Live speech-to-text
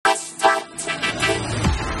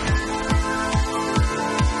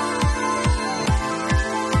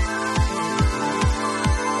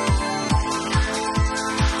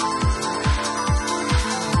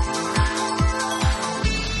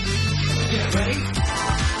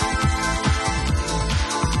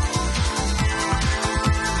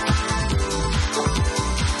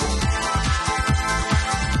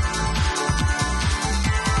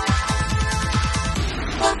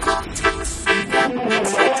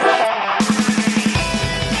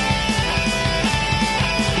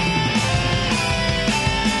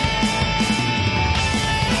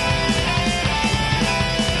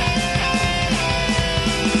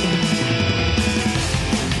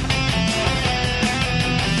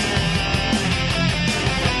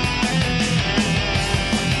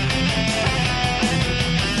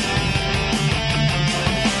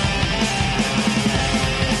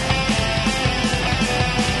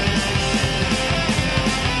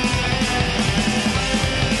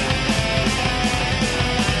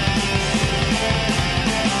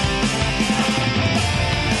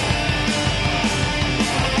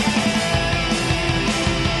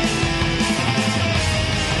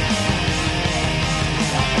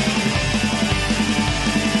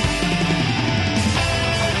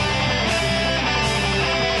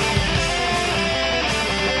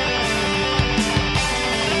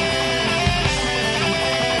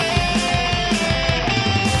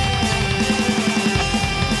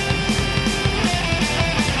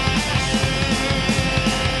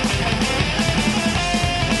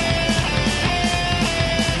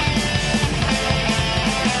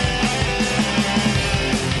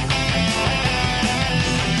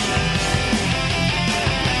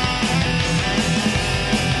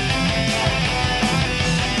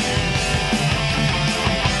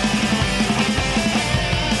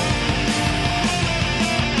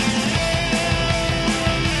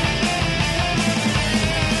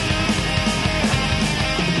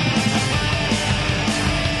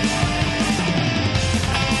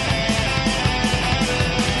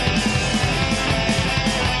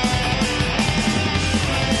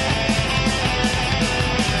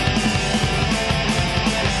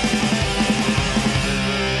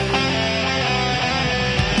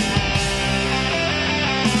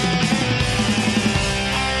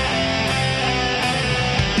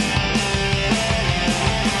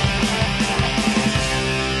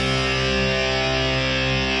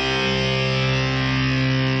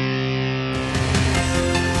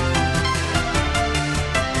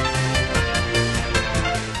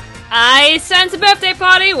It's Santa's birthday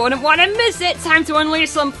party, wouldn't want to miss it. Time to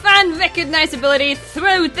unleash some fan recognizability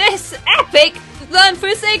through this epic Learn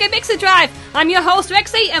Through Sega Mixer Drive. I'm your host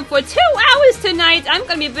Rexy, and for 2 hours tonight I'm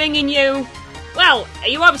going to be bringing you... Well,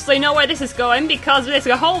 you obviously know where this is going because there's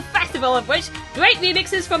a whole festival of which great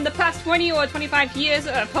remixes from the past 20 or 25 years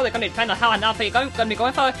are probably going to depend on how enough you're going to be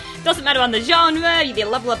going for. Doesn't matter on the genre, the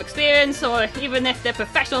level of experience, or even if they're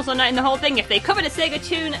professionals or not in the whole thing. If they cover the Sega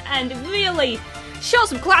tune and really show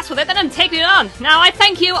some class with it, then I'm taking it on. Now, I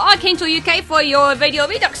thank you, Archangel UK, for your Radio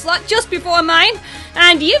Redux slot just before mine.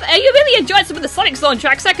 And you really enjoyed some of the Sonic Zone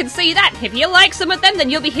tracks, I can see that. If you like some of them,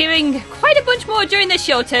 then you'll be hearing quite a bunch more during this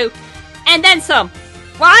show too. And then some.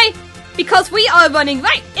 Why? Because we are running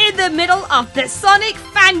right in the middle of the Sonic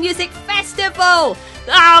Fan Music Festival.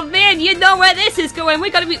 Oh man, you know where this is going.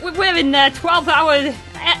 We're in 12-hour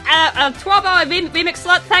remix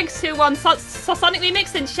slot, thanks to Sonic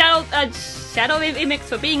Remix and Shadow Remix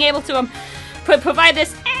for being able to provide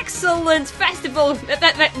this excellent festival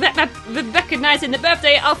recognizing the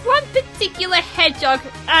birthday of one particular hedgehog,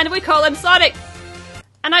 and we call him Sonic.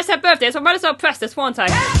 And I said birthday, so I might as well press this one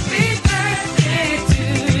time. Happy birthday to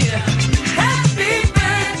you. Happy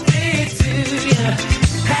birthday to you.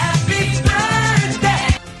 Happy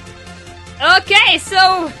birthday. Okay,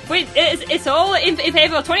 so it's all in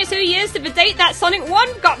favor of 22 years to the date that Sonic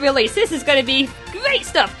 1 got released. This is going to be great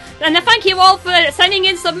stuff. And I thank you all for sending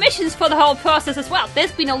in submissions for the whole process as well.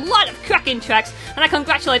 There's been a lot of cracking tracks, and I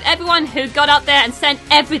congratulate everyone who got out there and sent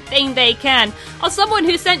everything they can. As someone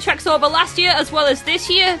who sent tracks over last year as well as this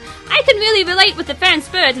year, I can really relate with the fan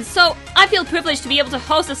spirit, and so I feel privileged to be able to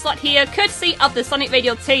host a slot here courtesy of the Sonic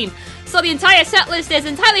Radio team. So the entire set list is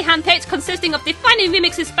entirely handpicked, consisting of defining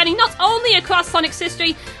remixes spanning not only across Sonic's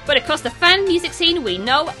history, but across the fan music scene we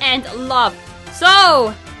know and love.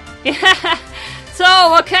 So, yeah.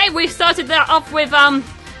 So, okay, we started that off with,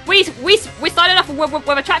 we started off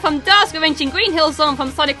with a track from Dark Revenge in Green Hill Zone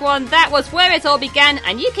from Sonic 1. That was where it all began,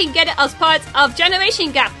 and you can get it as part of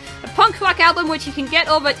Generation Gap, a punk rock album which you can get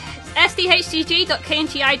over at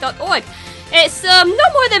sdhcg.knti.org. It's no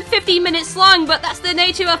more than 15 minutes long, but that's the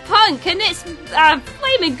nature of punk, and it's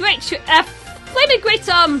flaming great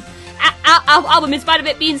album in spite of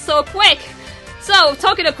it being so quick. So,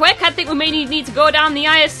 talking of quick, I think we may need to go down the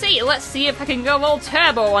ISC. Let's see if I can go all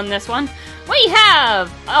turbo on this one. We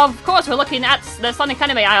have, of course, we're looking at the Sonic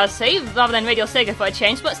Anime IRC rather than Radio Sega for a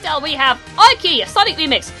change, but still we have Oiki, a Sonic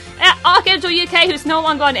remix. Archangel UK, who's no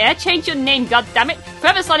longer on air, change your name, goddammit.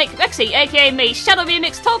 Forever Sonic, Rexy, aka me, Shadow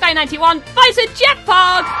Remix, Togai91, Bison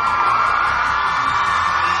Jetpog!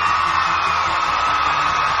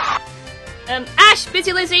 Ash,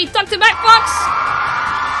 Busy Lizzie, Dr. MacFox!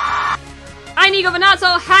 Inigo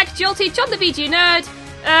Renato, Hack, Jolty, John the VG Nerd,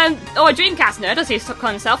 or Dreamcast Nerd, as he's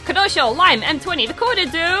calling himself, Kadosho, Lime, M20, The Corner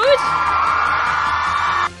Dude,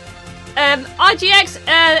 RGX,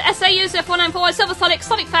 SA User 494, Silver Sonic,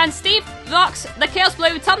 Sonic Fan, Steve, Rox, The Chaos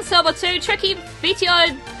Blue, Tom Silver 2, Tricky,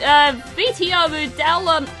 VTO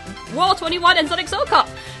Rudel, War 21, and Sonic Soul Cop.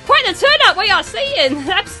 Quite the turnout we are seeing!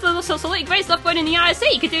 Absolutely great stuff going in the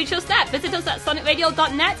IRC. You can do just that. Visit us at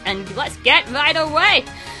sonicradio.net and let's get right away.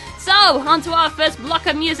 So, on to our first block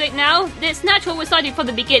of music now. It's natural we're starting from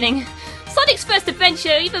the beginning. Sonic's first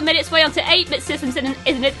adventure even made its way onto 8-bit systems in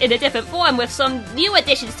a different form, with some new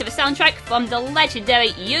additions to the soundtrack from the legendary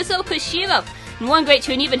Yuzo Koshiro. And one great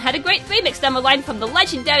tune even had a great remix demo line from the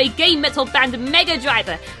legendary game metal band Mega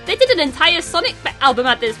Driver. They did an entire Sonic album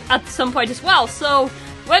at some point as well, so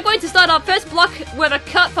we're going to start our first block with a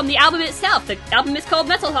cut from the album itself. The album is called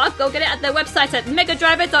Metal Heart. Go get it at their website at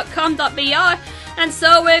megadriver.com.br. And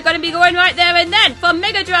so we're going to be going right there and then for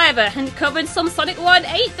Mega Driver and covering some Sonic 1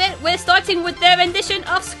 8-bit. We're starting with their rendition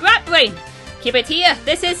of Scrap Brain. Keep it here.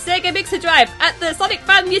 This is Sega Mixer Drive at the Sonic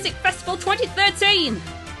Fan Music Festival 2013.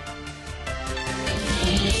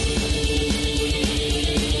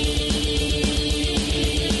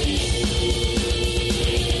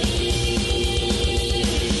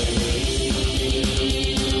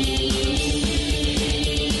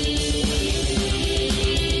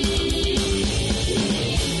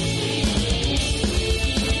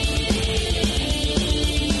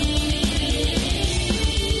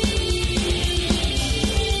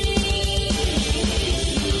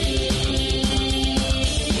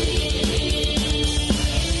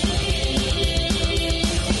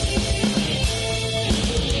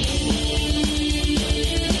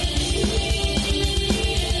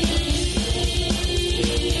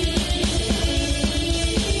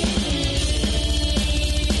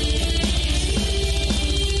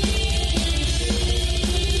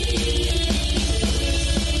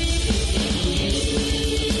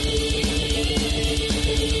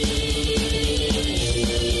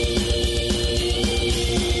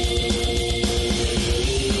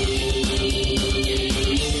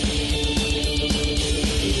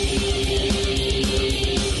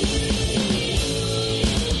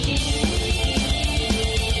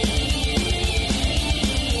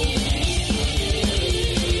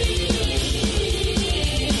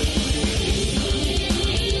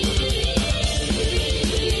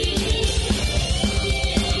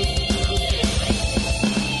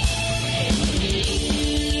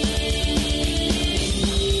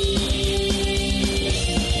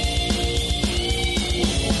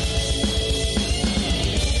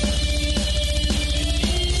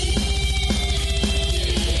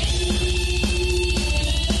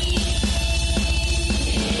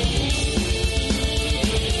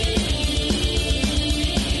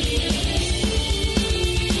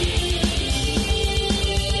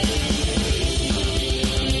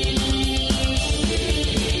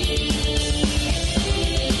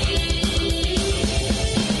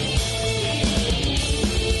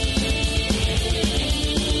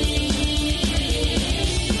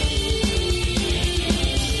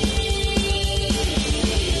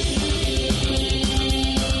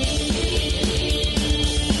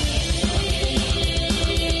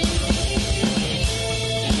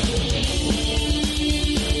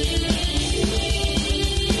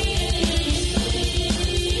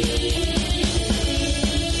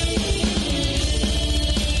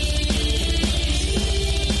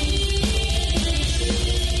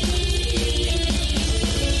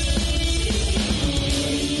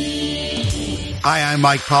 Hi, I'm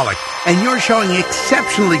Mike Pollock, and you're showing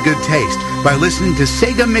exceptionally good taste by listening to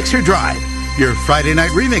Sega Mixer Drive, your Friday night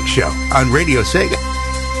remix show on Radio Sega.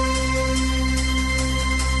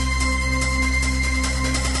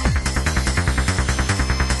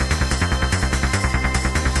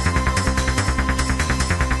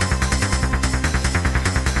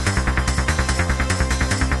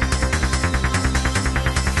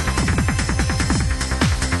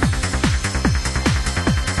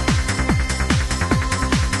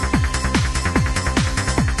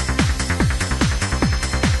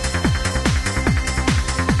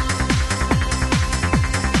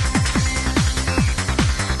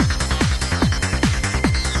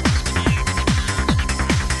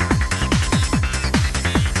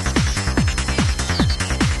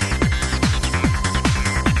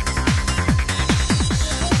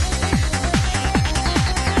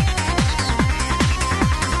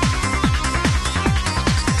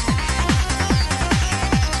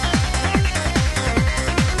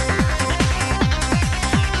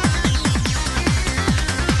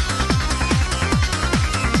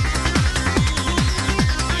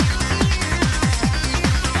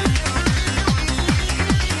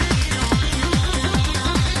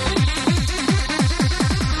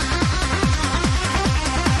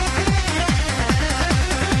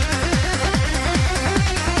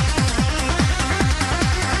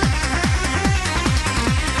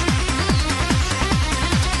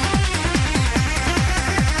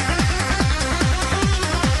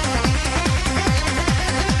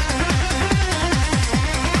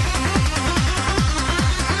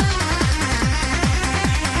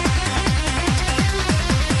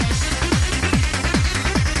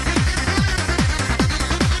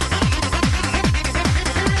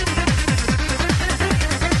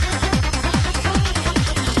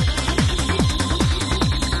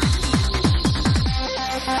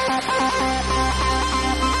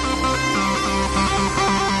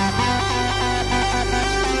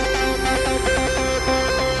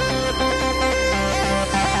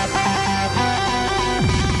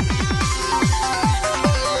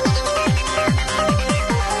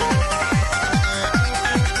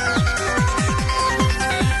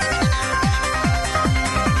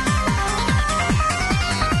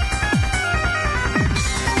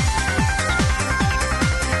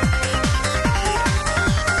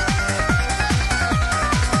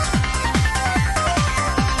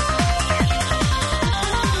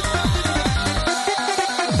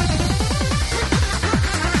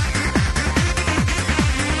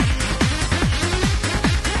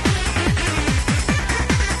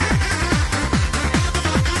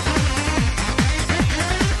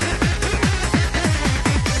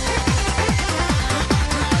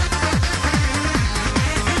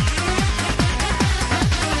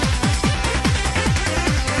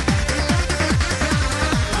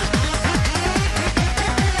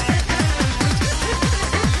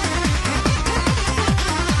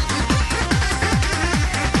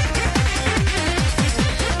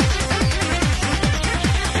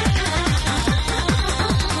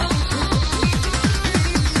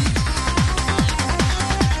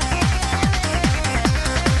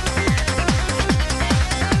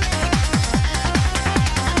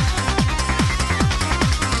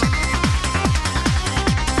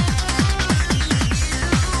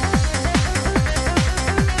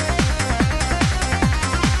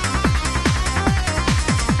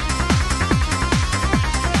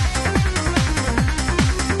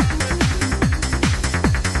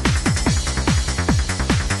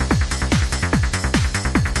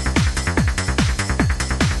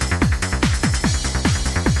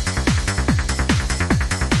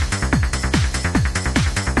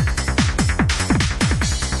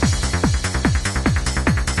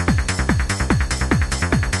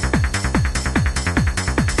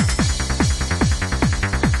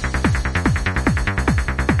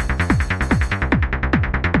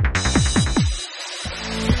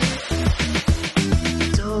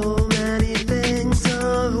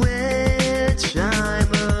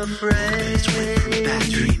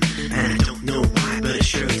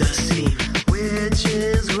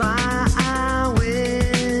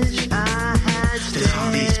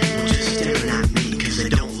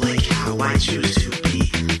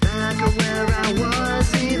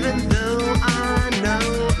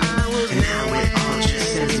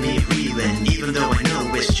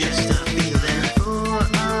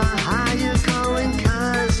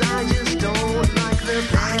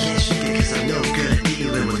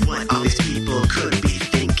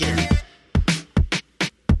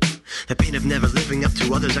 The pain of never living up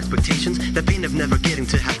to others' expectations. The pain of never getting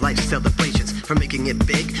to have life celebrations. For making it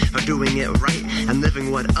big, or doing it right, and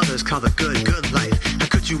living what others call the good, good life. How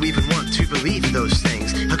could you even want to believe those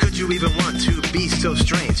things? How could you even want to be so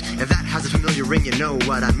strange? If that has a familiar ring, you know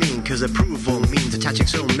what I mean. Cause approval means attaching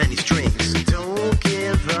so many strings. Don't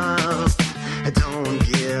give up, don't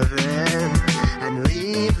give in, and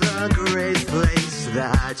leave the great place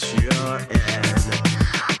that you're in.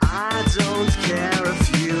 I don't care if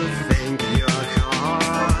you think you're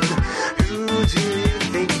called. Who do you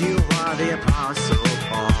think you are, the Apostle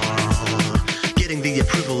Paul? Getting the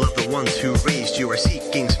approval of the ones who raised you, or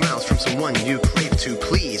seeking smiles from someone you crave to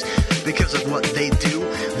please. Because of what they do,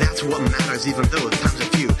 that's what matters, even though the times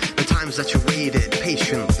are few. The times that you waited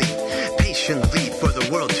patiently for the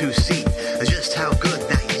world to see just how good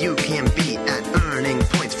that you can be at earning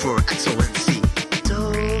points for excellency.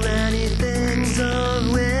 So many things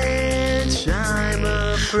of which I'm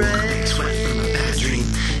afraid. Sweat from a bad dream,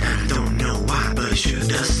 and I don't know why, but it should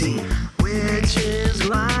have seen. Which is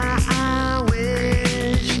why I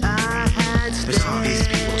wish I had stayed. There's all these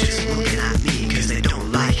people just looking at me, cause they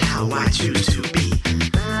don't like how I choose to be.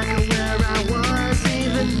 Back where I was,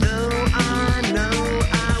 even though I know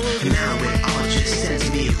I was. Now it all just sends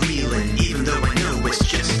me reeling, even though I know it's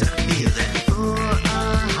just a feeling. For a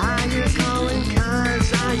higher calling,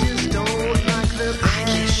 cause I just don't like the pain. I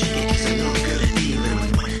can't shake it cause I'm no good at dealing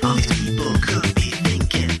with what all these people could be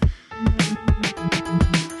thinking.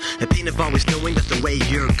 The pain of always knowing that the way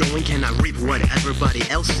you're going cannot reap what everybody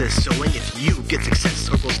else is sowing. If you get success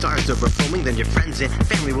or gold stars overflowing, then your friends and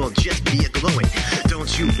family will just be a-glowing.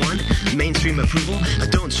 Don't you want mainstream approval?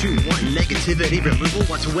 Don't you want negativity removal?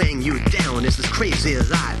 What's weighing you down is this crazy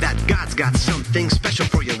lie that God's got something special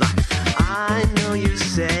for your life. I know you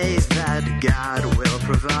say that God will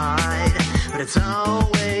provide, but it's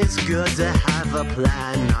always good to have a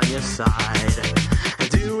plan on your side.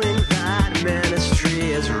 Doing that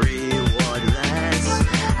ministry is rewardless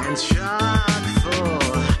and chock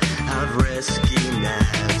full of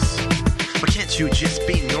riskiness. Why can't you just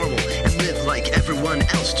be normal and live like everyone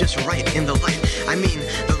else, just right in the light? I mean,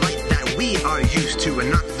 the light that we are used to,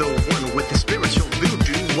 and not the one with the spiritual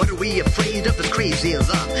voodoo. What are we afraid of this crazy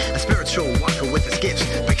love? A spiritual walker with his gifts,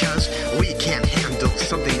 because we can't handle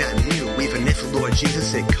something that new, even if, Lord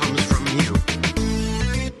Jesus, it comes from you.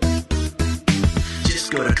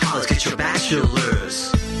 Just go to college, get your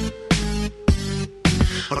bachelor's,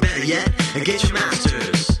 or better yet, get your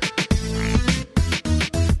master's.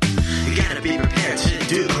 You gotta be prepared to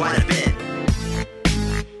do quite a bit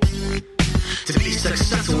to be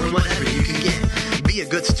successful in whatever you can get. Be a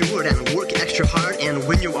good steward and work extra hard, and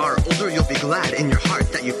when you are older, you'll be glad in your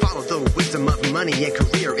heart that you follow the wisdom of money and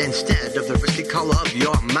career instead of the risky call of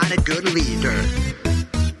your mighty good leader.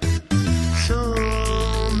 So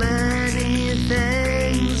many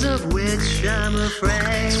things of which I'm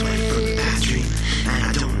afraid. Sweat from a bad dream, and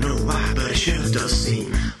I don't know why, but it sure does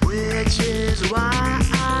seem. Which is why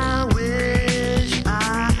I wish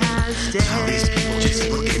I had stayed. All these people just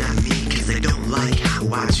looking at me, cause they don't like how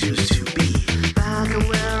I choose to be. Back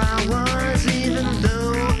where I was, even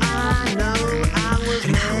though I know I was.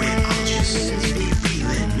 And now it all just sends me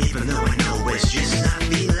reeling, even though I know it's just not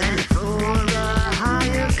feeling. For a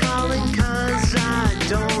higher calling, cause I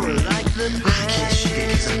don't like the pain. I can't shake it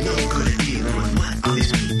cause I'm no good at dealing with what all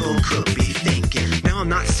these people could be thinking. Now I'm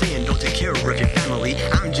not saying don't take care of your family,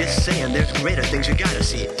 I'm just saying there's greater things you gotta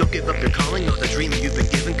see. Don't give up your calling or the dream you've been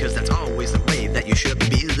given, cause that's always the way that you should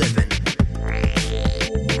be living.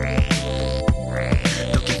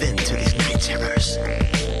 Don't give in to these night terrors.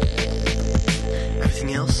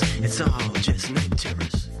 Everything else, it's all just night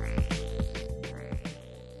terrors.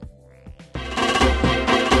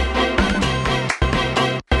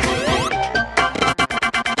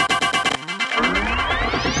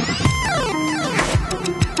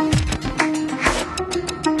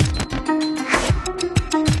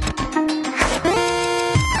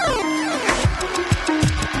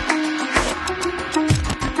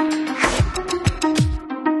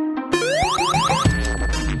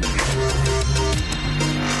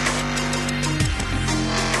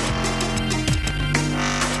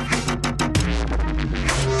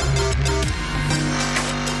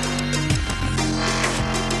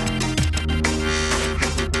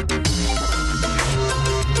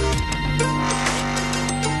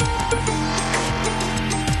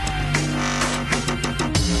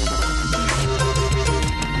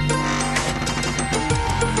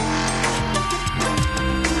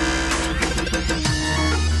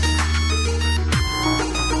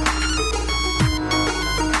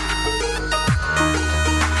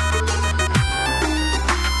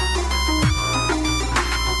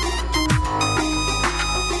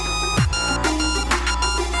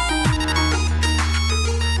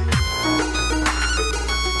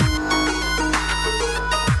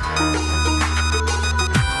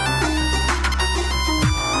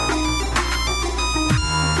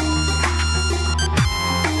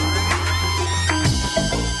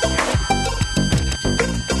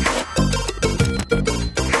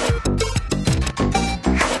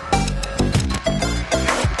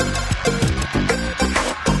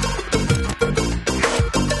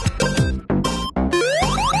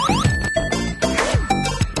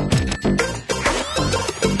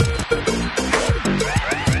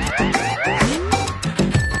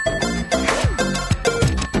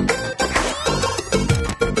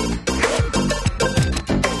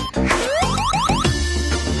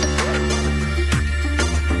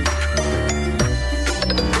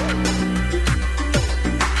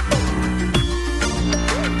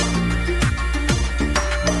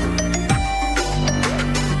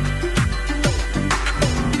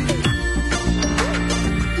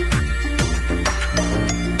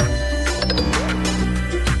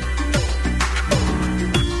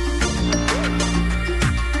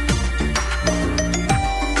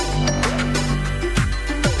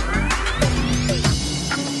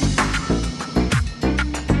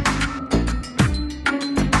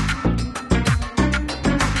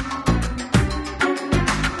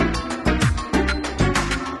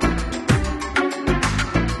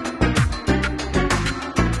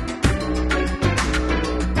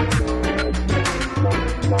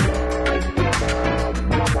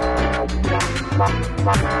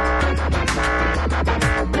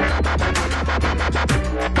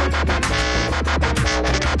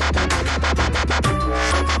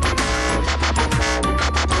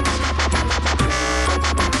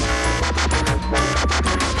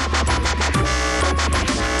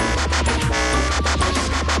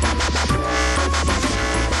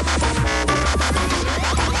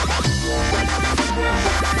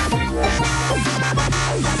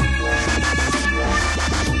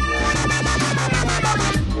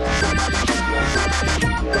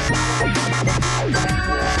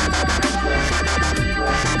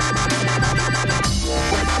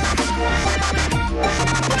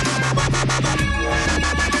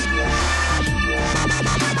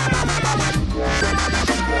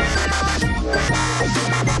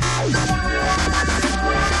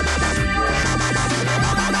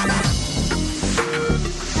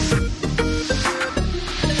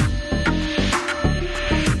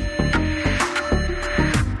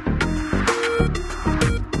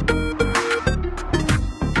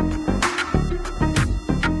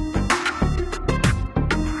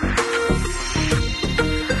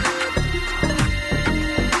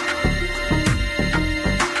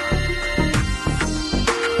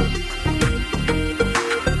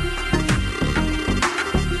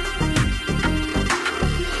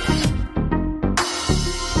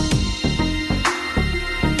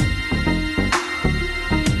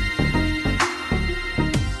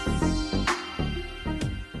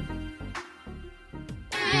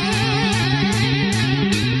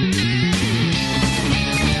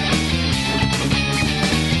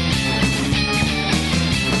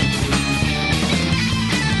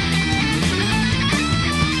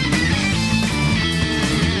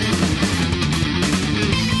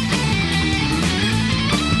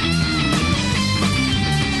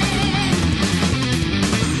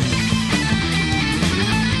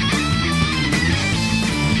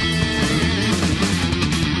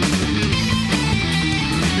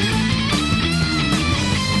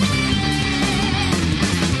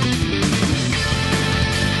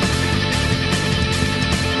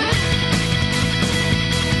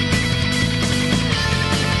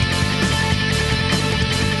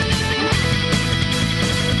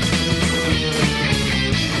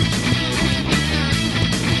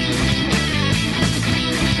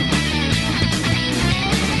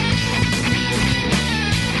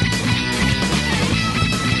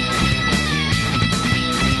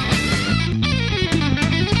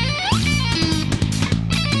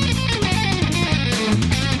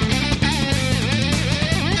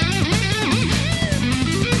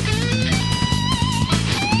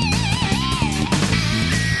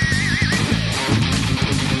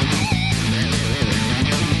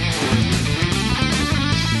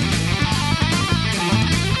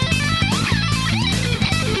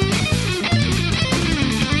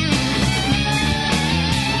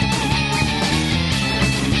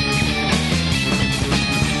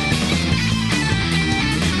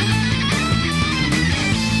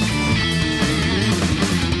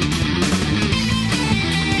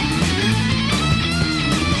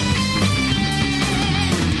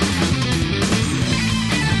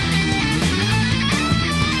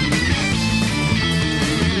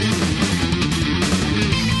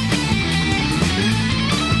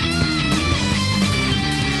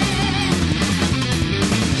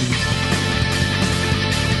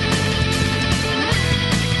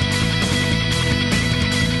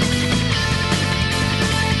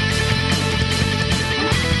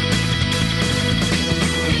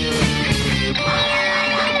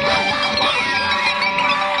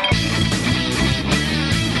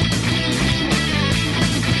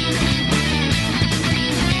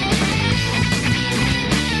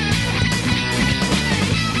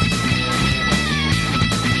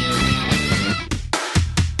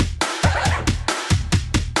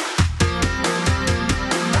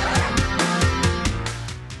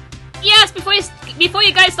 before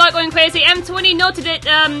you guys start going crazy, M20 noted it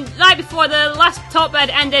right before the last top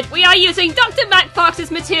bed ended. We are using Dr. Matt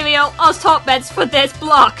Fox's material as top beds for this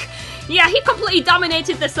block. Yeah, he completely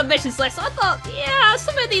dominated the submissions list. So I thought, yeah,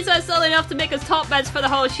 some of these are still enough to make us top beds for the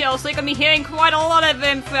whole show. So you're gonna be hearing quite a lot of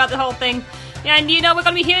him throughout the whole thing. And you know, we're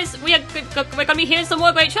gonna be hearing some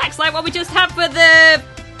more great tracks like what we just had for the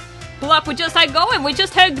block we just had going. We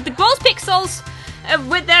just heard the Gross Pixels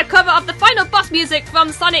with their cover of the final boss music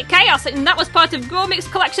from Sonic Chaos, and that was part of Grow Mix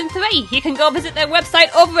Collection 3. You can go visit their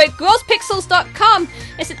website over at grosspixels.com.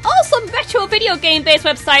 It's an awesome retro video game based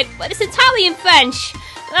website, but it's entirely in French.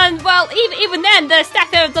 And well, even then, the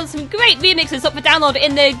staff there have done some great remixes up for download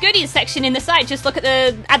in the goodies section in the site. Just look at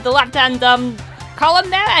the left-hand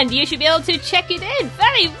column there, and you should be able to check it in.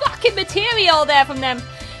 Very rocking material there from them.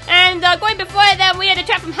 And going before it, then we had a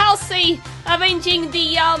track from Halsey arranging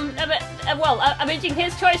the arranging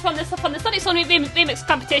his choice from the Sonic Sonic remix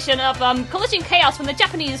competition of Collision Chaos from the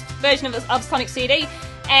Japanese version of Sonic CD.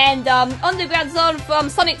 And Underground Zone from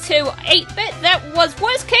Sonic 2 8-bit. That was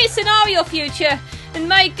Worst Case Scenario Future. And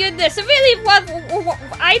my goodness, I feel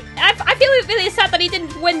really sad that he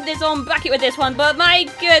didn't win his own bracket with this one, but my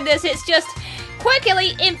goodness, it's just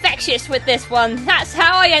quirkily infectious with this one. That's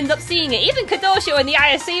how I end up seeing it. Even Kadosho in the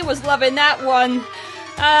ISC was loving that one.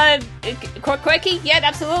 Quirky? Yeah,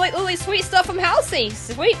 absolutely sweet stuff from Halsey.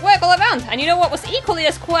 Sweet work all around. And you know what was equally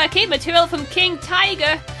as quirky? Material from King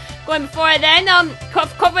Tiger. Going before it then,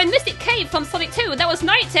 covering Mystic Cave from Sonic 2. That was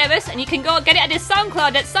Night Terrace, and you can go get it at his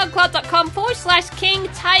SoundCloud at soundcloud.com/King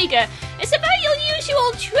Tiger. It's a very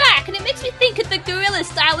unusual track, and it makes me think of the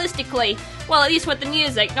Gorillaz stylistically. Well, at least with the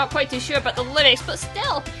music. Not quite too sure about the lyrics, but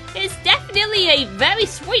still, it's definitely a very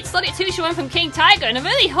sweet Sonic 2 showing from King Tiger, and I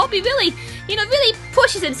really hope he really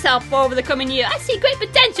pushes himself over the coming year. I see great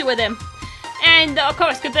potential with him. And of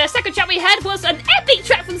course, the second track we had was an epic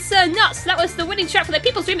track from Sir Nuts. That was the winning track for the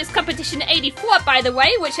People's Remix Competition 84, by the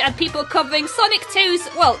way, which had people covering Sonic 2's,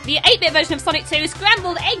 well, the 8-bit version of Sonic 2's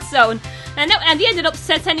Scrambled Egg Zone. And he ended up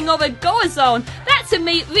sending over Goa Zone. That, to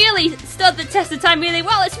me, really stood the test of time really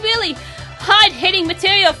well. It's really hard-hitting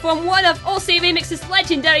material from one of OC Remix's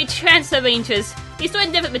legendary trance arrangers. He's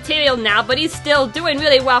doing different material now, but he's still doing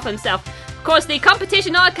really well for himself. Of course, the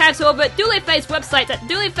competition archives are over at Dooleyfade's website at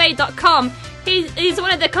dooleyfade.com. He's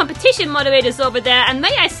one of the competition moderators over there, and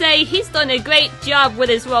may I say, he's done a great job with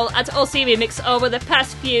his role at OC Remix over the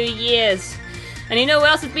past few years. And you know who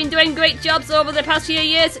else has been doing great jobs over the past few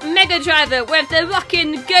years? Mega Driver, with the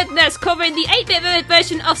rockin' goodness covering the 8-bit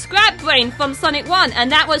version of Scrap Brain from Sonic 1,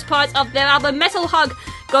 and that was part of their album Metal Hug.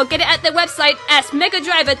 Go get it at their website at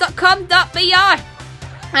megadriver.com.br.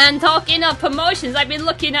 And talking of promotions, I've been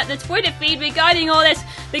looking at the Twitter feed regarding all this.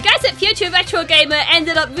 The guys at Future Retro Gamer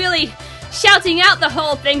ended up really shouting out the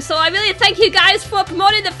whole thing, so I really thank you guys for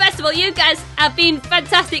promoting the festival. You guys have been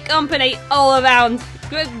fantastic company all around.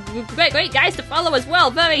 Great guys to follow as well.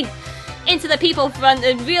 Very into the people front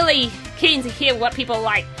and really keen to hear what people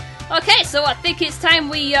like. Okay, so I think it's time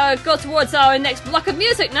we go towards our next block of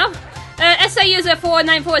music now. SA user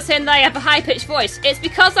 494 saying that I have a high-pitched voice. It's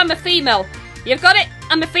because I'm a female. You've got it,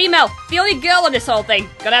 I'm a female. The only girl on this whole thing.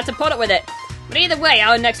 Gonna have to put up with it. But either way,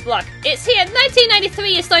 our next block. It's here.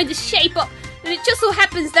 1993 is starting to shape up, and it just so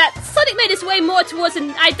happens that Sonic made his way more towards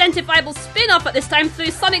an identifiable spin-off at this time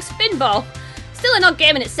through Sonic Spinball. Still an odd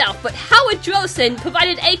game in itself, but Howard Drosin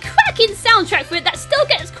provided a cracking soundtrack for it that still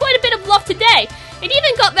gets quite a bit of love today. It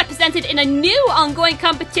even got represented in a new ongoing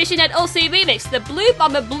competition at OC Remix, the Blue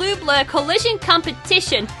Bomber Blue Blur Collision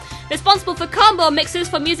Competition, responsible for combo mixes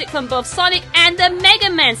for music from both Sonic and the Mega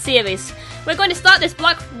Man series. We're going to start this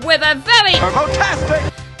block with a very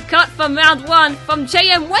fantastic cut from round 1 from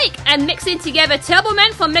J.M. Wake and mixing together Turbo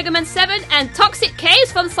Man from Mega Man 7 and Toxic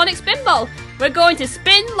K's from Sonic Spinball. We're going to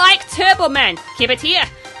spin like Turbo Man. Keep it here.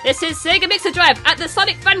 This is Sega Mixer Drive at the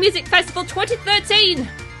Sonic Fan Music Festival 2013.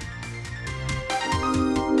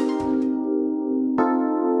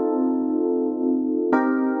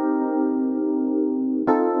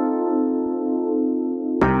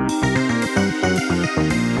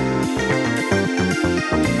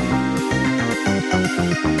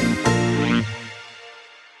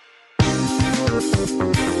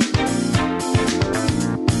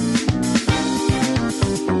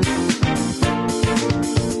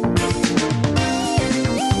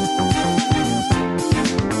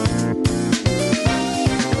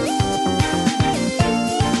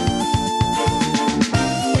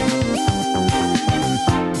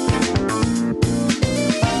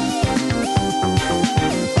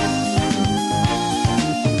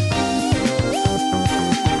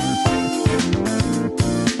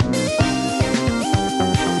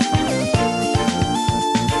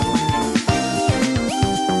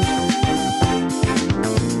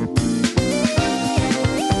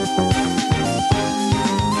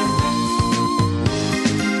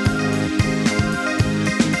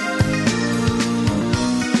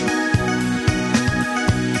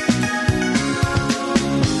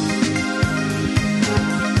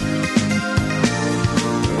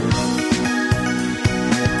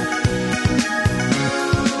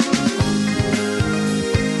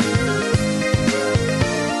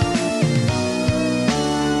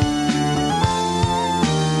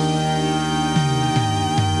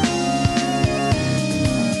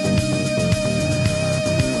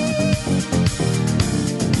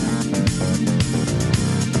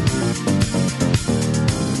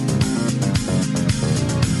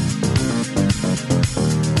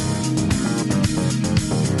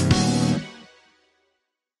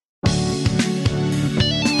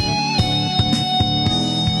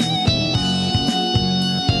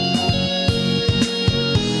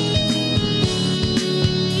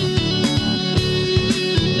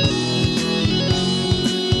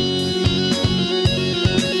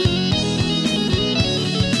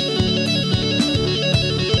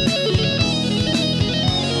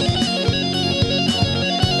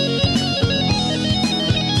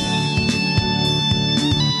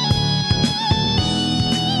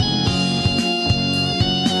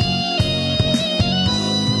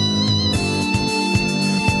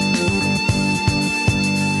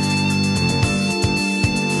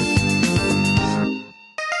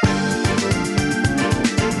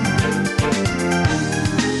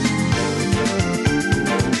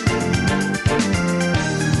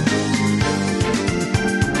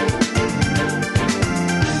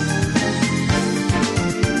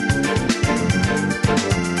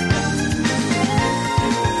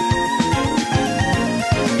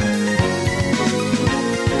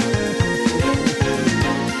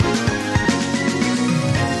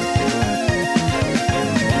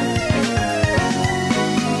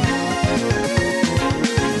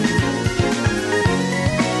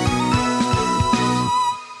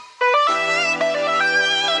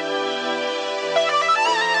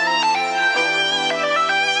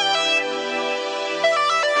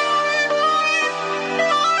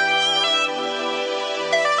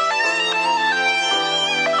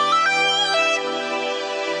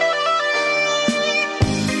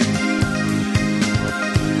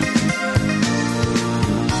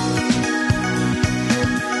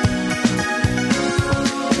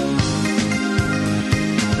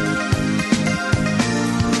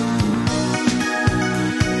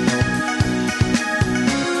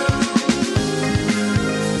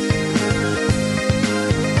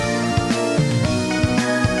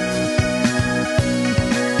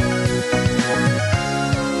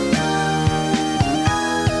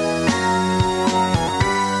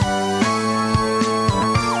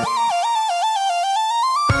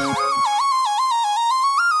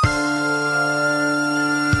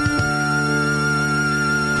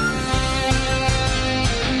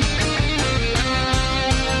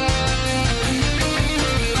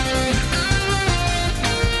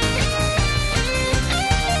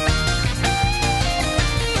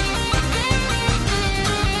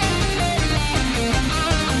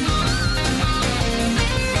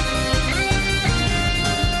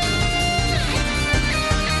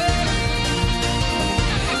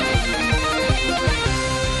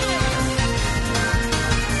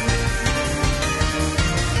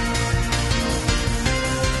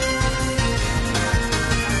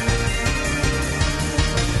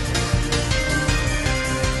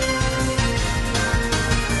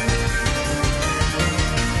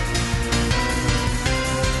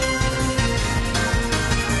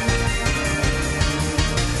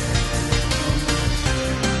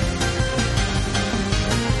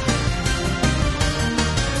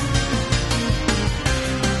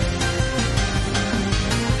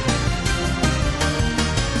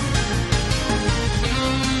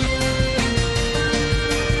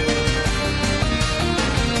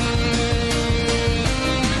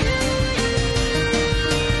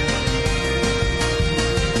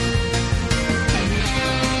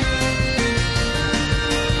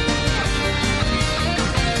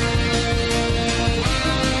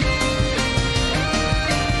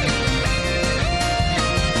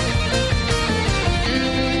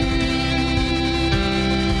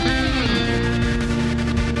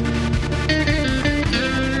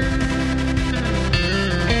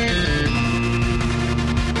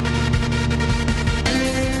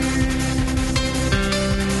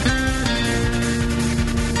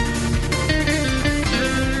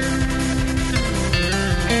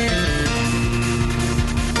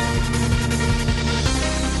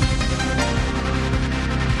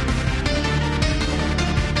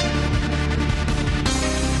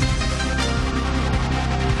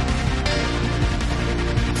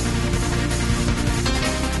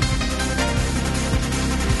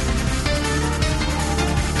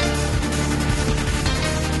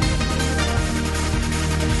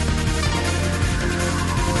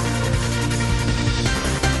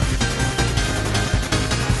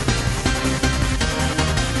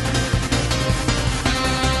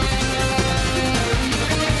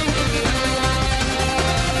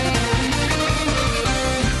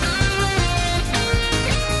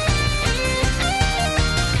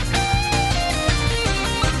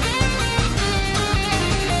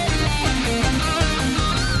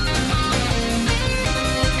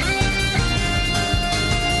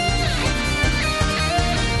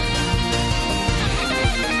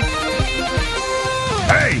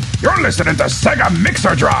 You're listening to Sega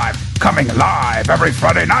Mixer Drive, coming live every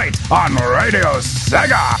Friday night on Radio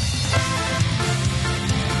Sega.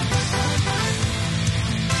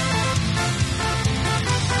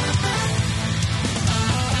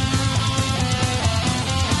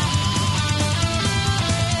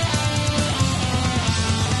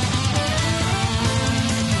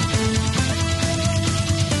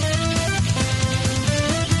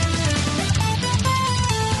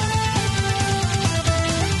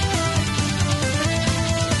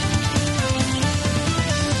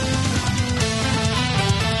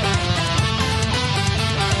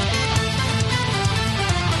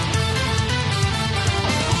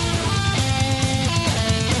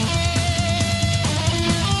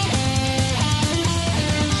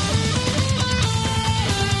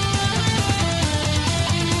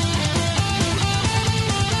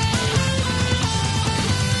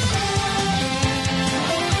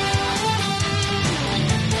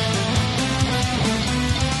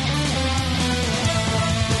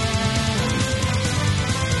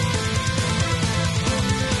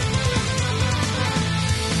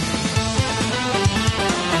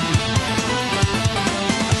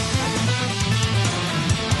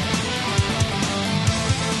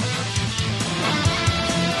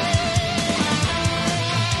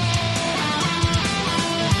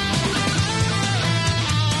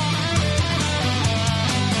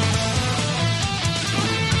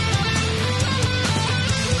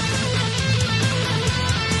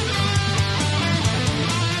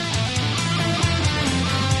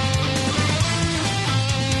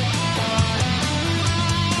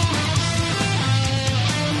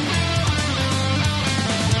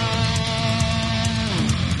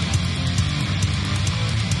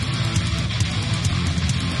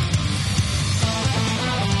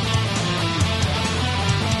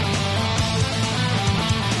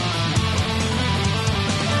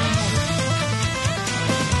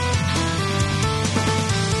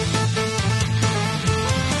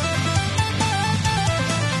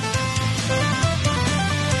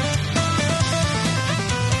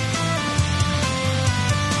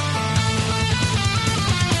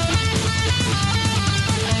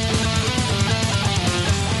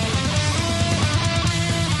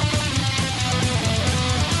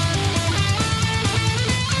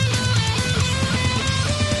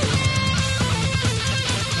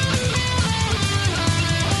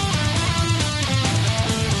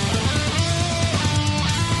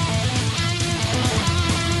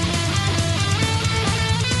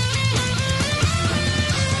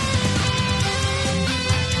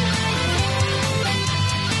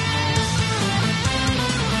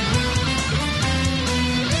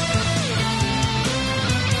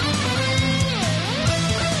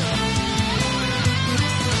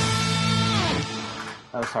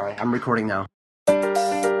 Sorry, I'm recording now.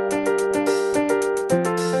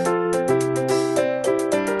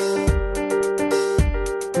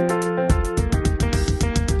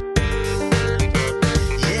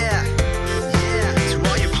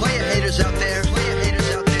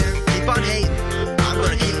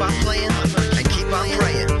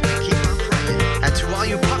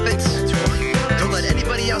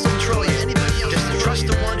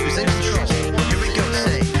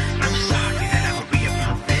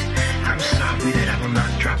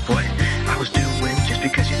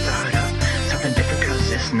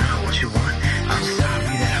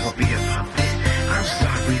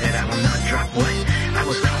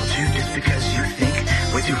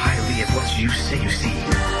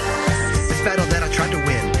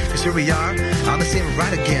 Here we are, on the same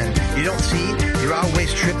ride again. You don't see, you're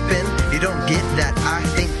always tripping. You don't get that I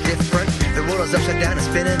think different. The world is upside down and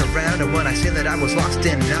spinning around. And when I say that I was lost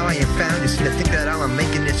in, now I am found. You seem to think that all I'm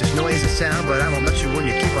making is just noise and sound, but I won't let you when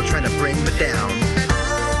you keep on trying to bring me down.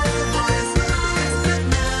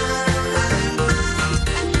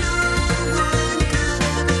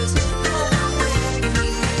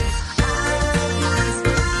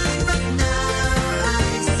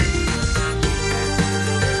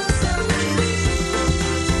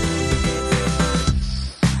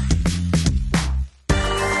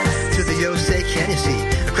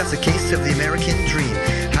 The case of the American dream.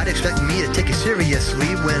 How'd you expect me to take it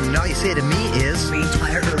seriously when all you say to me is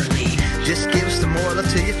retire early? Just give some more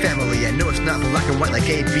love to your family. I know it's not black and white like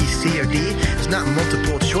A, B, C, or D. It's not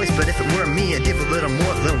multiple choice, but if it were me, I'd give a little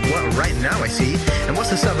more than what right now I see. And what's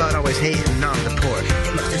this about always hating on the poor?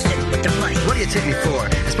 You must have said with the money. What do you take me for?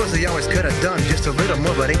 I suppose they always could have done just a little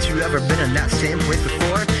more, but ain't you ever been in that same place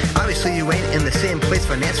before? Obviously you ain't in the same place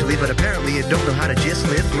financially, but apparently you don't know how to just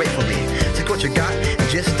live gratefully. Take what you got and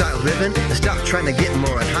just start living, and stop trying to get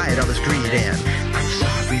more and hide all this greed. And I'm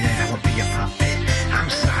sorry that I won't be a puppet. I'm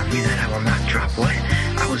sorry that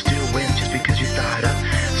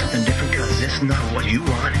you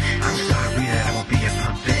want. I'm sorry that I won't be a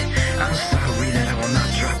puppet. I'm sorry that I will not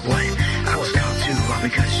drop what I was called to, all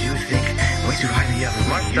because you think way too highly of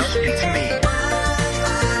what you speak to me.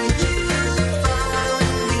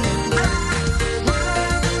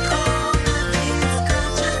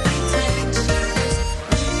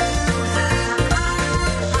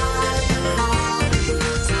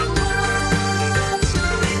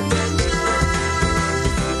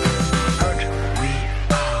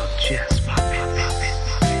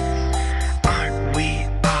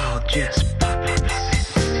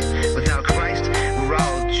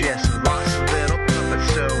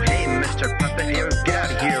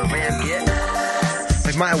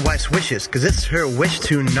 My wife's wishes, cause it's her wish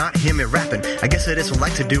to not hear me rapping. I guess I just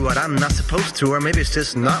like to do what I'm not supposed to, or maybe it's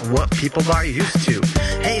just not what people are used to.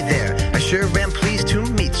 Hey there, I sure am pleased to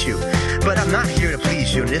meet you, but I'm not here to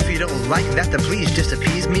please you. And if you don't like that, then please just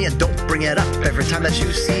appease me and don't bring it up every time that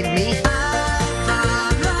you see me.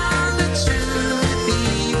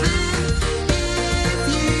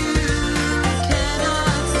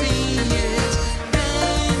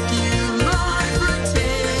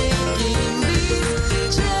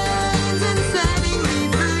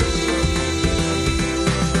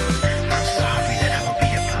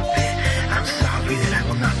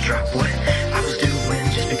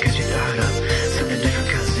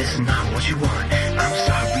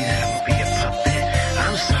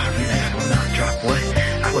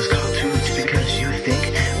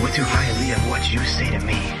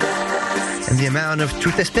 The amount of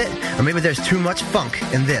truth I spit, or maybe there's too much funk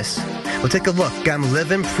in this. Well, take a look. I'm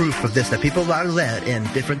living proof of this, that people are led in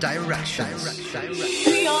different directions.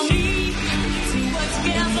 We all need to work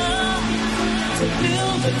together to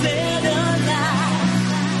build a better life,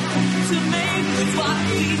 to make this what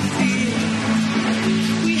we feel.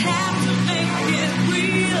 We have to make it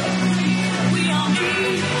real. We all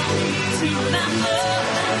need to remember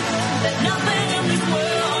that nothing in this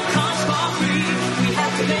world comes for free. We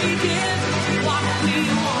have to make it what we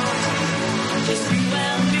want, just you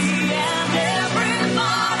and me and everybody.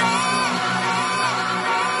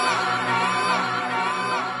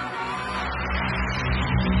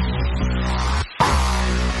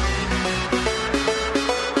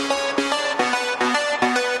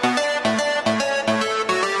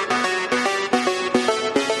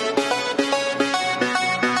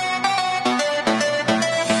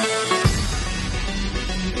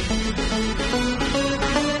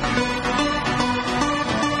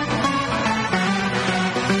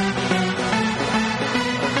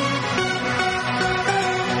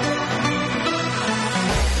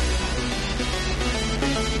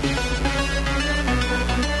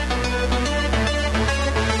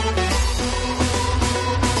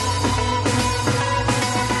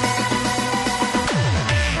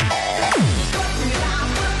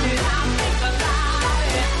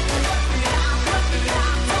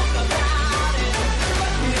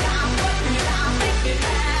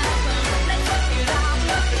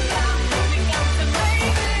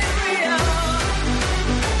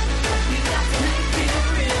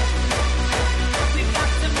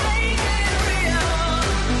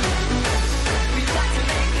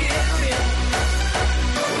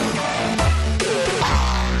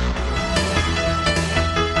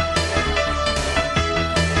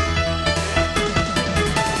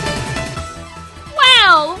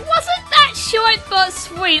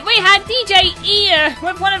 We had DJ Ear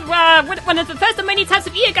with one of the first of many types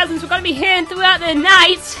of eargasms we're going to be hearing throughout the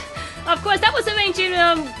night. Of course, that was arranging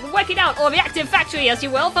Work It Out, or Reactive Factory, as you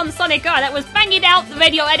will, from Sonic R. That was Bang It Out, the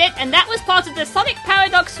radio edit, and that was part of the Sonic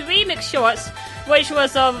Paradox remix shorts, which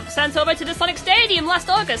was sent over to the Sonic Stadium last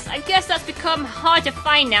August. I guess that's become hard to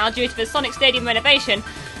find now due to the Sonic Stadium renovation,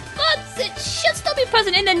 but it should still be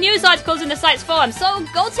present in the news articles in the site's forum, so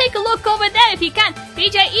go take a look over there if you can.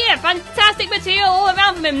 DJ Ear, fantastic material all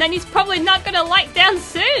around from him, then he's probably not going to light down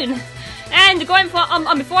soon. And going for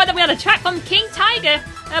before that, we had a track from King Tiger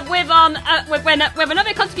with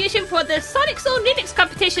another contribution for the Sonic Soul Remix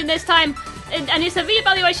competition this time, and it's a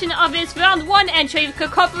re-evaluation of his round 1 entry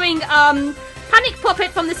covering Panic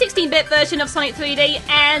Puppet from the 16-bit version of Sonic 3D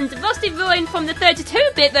and Rusty Ruin from the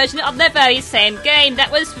 32-bit version of the very same game. That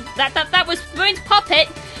was Ruined Puppet.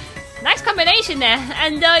 Nice combination there,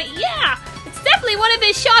 and yeah, it's definitely one of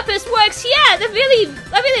his sharpest works yet. I really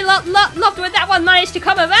loved when that one managed to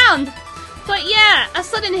come around. But yeah, a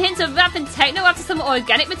sudden hint of rap and techno after some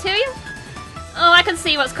organic material? Oh, I can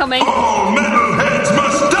see what's coming. All metalheads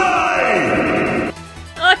must die!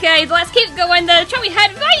 Okay, let's keep going. The track we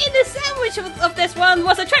had right in the sandwich of this one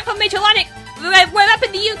was a track from Majorlanic. We're up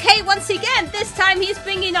in the UK once again. This time he's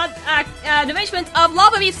bringing on an arrangement of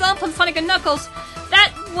Lava Reef song from Sonic & Knuckles.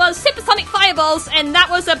 That was Supersonic Fireballs, and that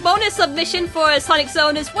was a bonus submission for Sonic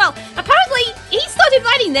Zone as well. Apparently, he started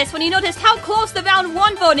writing this when he noticed how close the round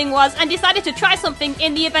 1 voting was and decided to try something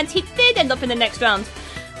in the event he did end up in the next round.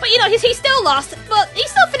 But you know, he still lost, but he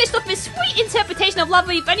still finished off his sweet interpretation of Love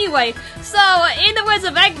Leaf anyway. So, in the words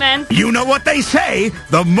of Eggman... You know what they say,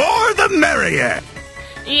 the more the merrier.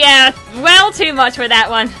 Yeah, well too much for that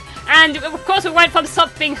one. And of course we went from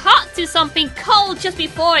something hot to something cold just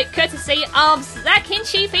before it, courtesy of Zach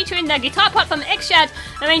Hinchy featuring the guitar part from X-Shad,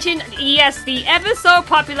 arranging, yes, the ever so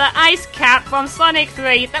popular Ice Cap from Sonic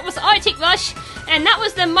 3. That was Arctic Rush, and that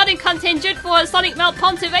was the modding contingent for Sonic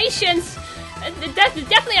Malpunctuations.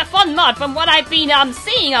 Definitely a fun mod from what I've been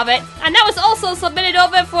seeing of it. And that was also submitted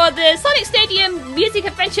over for the Sonic Stadium Music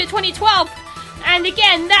Adventure 2012. And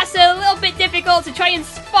again, that's a little bit difficult to try and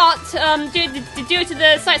spot due to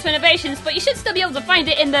the site's renovations, but you should still be able to find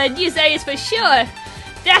it in the news areas for sure.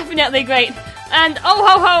 Definitely great. And oh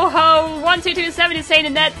ho ho ho, 1227 is saying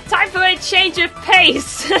in that, time for a change of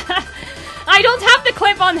pace. I don't have the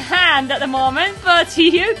clip on hand at the moment, but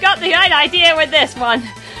you got the right idea with this one.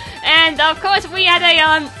 And of course, we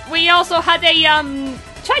also had a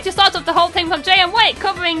tried to start off the whole thing from J.M. White,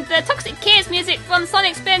 covering the Toxic Kids music from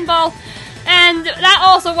Sonic Spinball. And that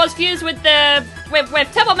also was fused with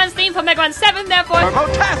Turbo Man's theme from Mega Man 7, therefore...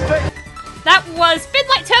 Turbo-tastic! That was Spin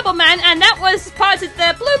Like Turbo Man, and that was part of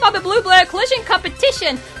the Blue Bobber Blue Blur collision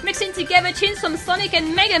competition, mixing together tunes from Sonic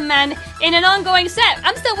and Mega Man in an ongoing set.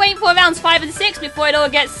 I'm still waiting for rounds 5 and 6 before it all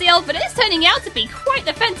gets sealed, but it's turning out to be quite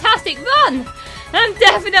a fantastic run. I'm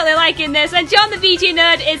definitely liking this, and John the VG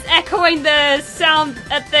Nerd is echoing the sound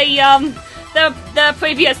at the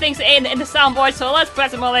previous things in the soundboard, so let's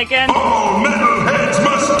press them all again. All metalheads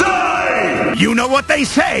must die! You know what they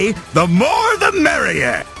say, the more the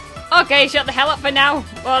merrier. Okay, shut the hell up for now.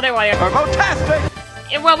 Well, there we are.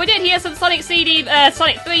 Turbo-tastic! Well, we did hear some Sonic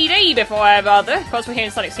 3D before, rather. Of course, we're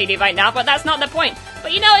hearing Sonic CD right now, but that's not the point.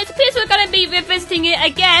 But you know, it appears we're going to be revisiting it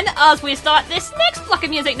again as we start this next block of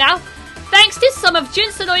music now. Thanks to some of Jun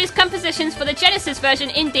Sonoi's compositions for the Genesis version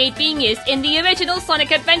indeed being used in the original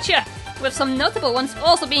Sonic Adventure, with some notable ones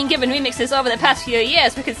also being given remixes over the past few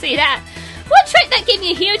years, we can see that. One track that gave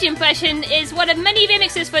me a huge impression is one of many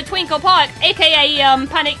remixes for Twinkle Park, aka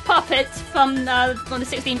Panic Puppet from the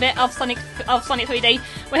 16-bit of Sonic 3D.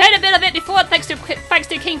 We heard a bit of it before thanks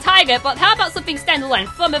to King Tiger, but how about something standalone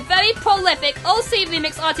from a very prolific OC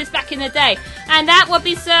remix artist back in the day? And that would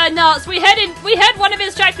be Sir Knots. We heard one of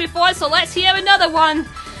his tracks before, so let's hear another one.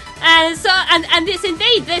 And it's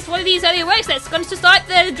indeed this one of these early works that's going to start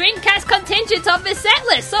the Dreamcast contingent of this set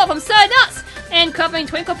list. So from Sir Nuts, and covering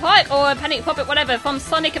Twinkle Park or Panic Puppet, whatever, from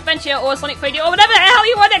Sonic Adventure or Sonic 3D or whatever the hell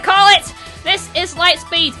you want to call it. This is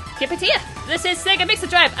Lightspeed. Keep it here. This is Sega Mixer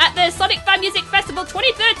Drive at the Sonic Fan Music Festival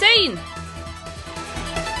 2013.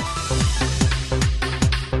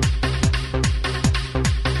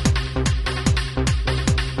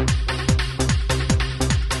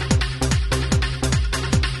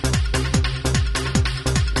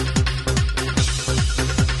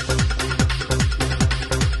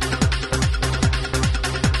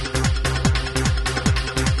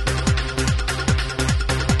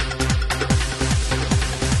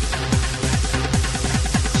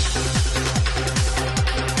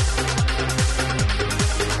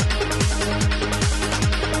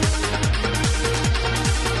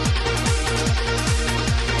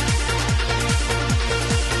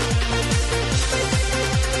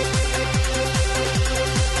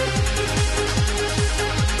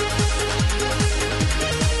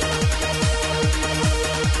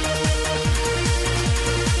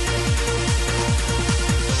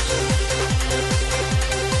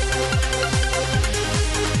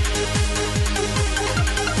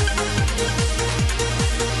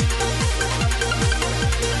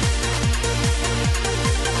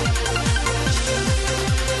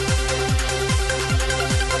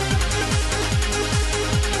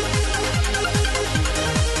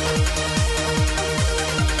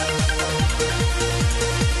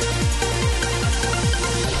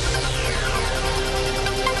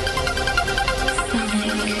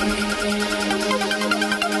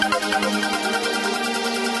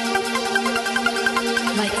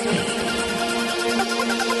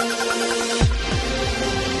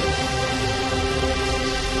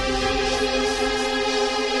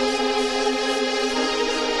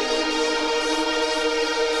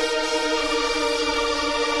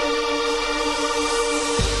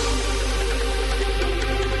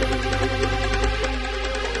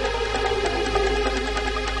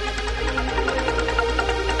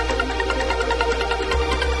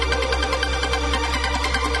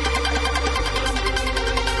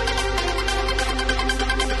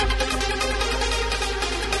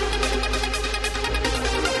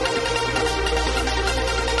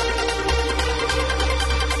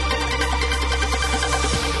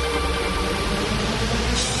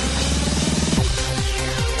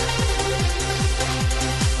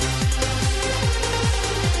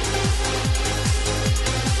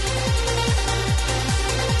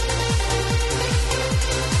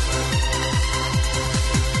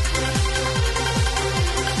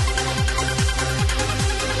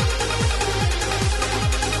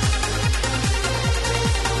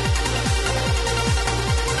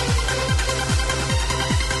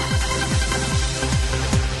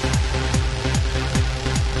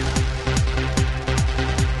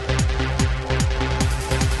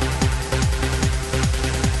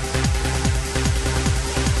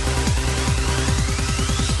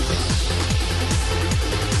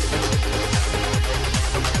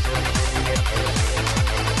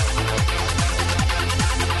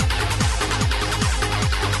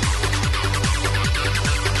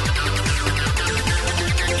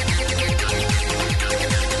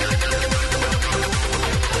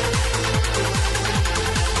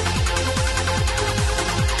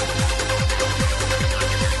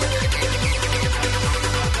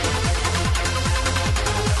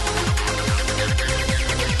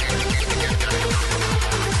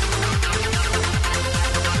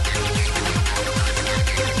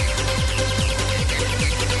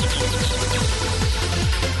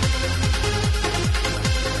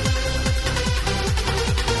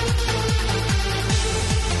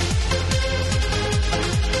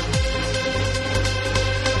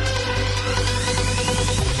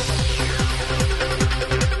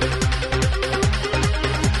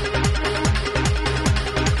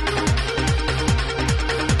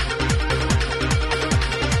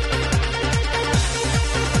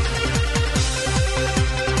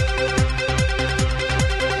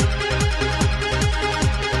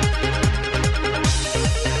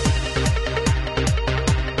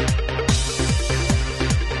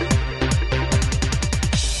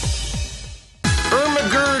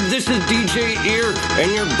 this is DJ Ear,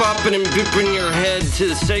 and you're bopping and bipping your head to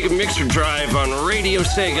the Sega Mixer Drive on Radio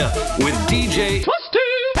Sega with DJ Twisty.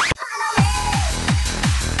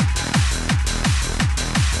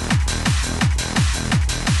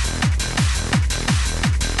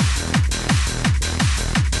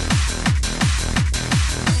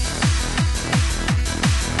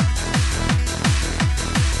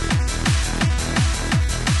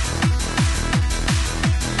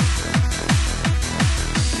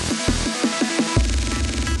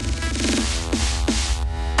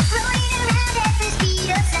 Rolling around at the speed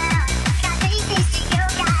of sound, got very tasty.